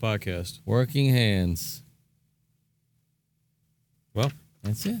Hands podcast. Working Hands. Well,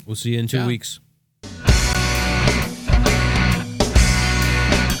 That's it. we'll see you in 2 Ciao. weeks.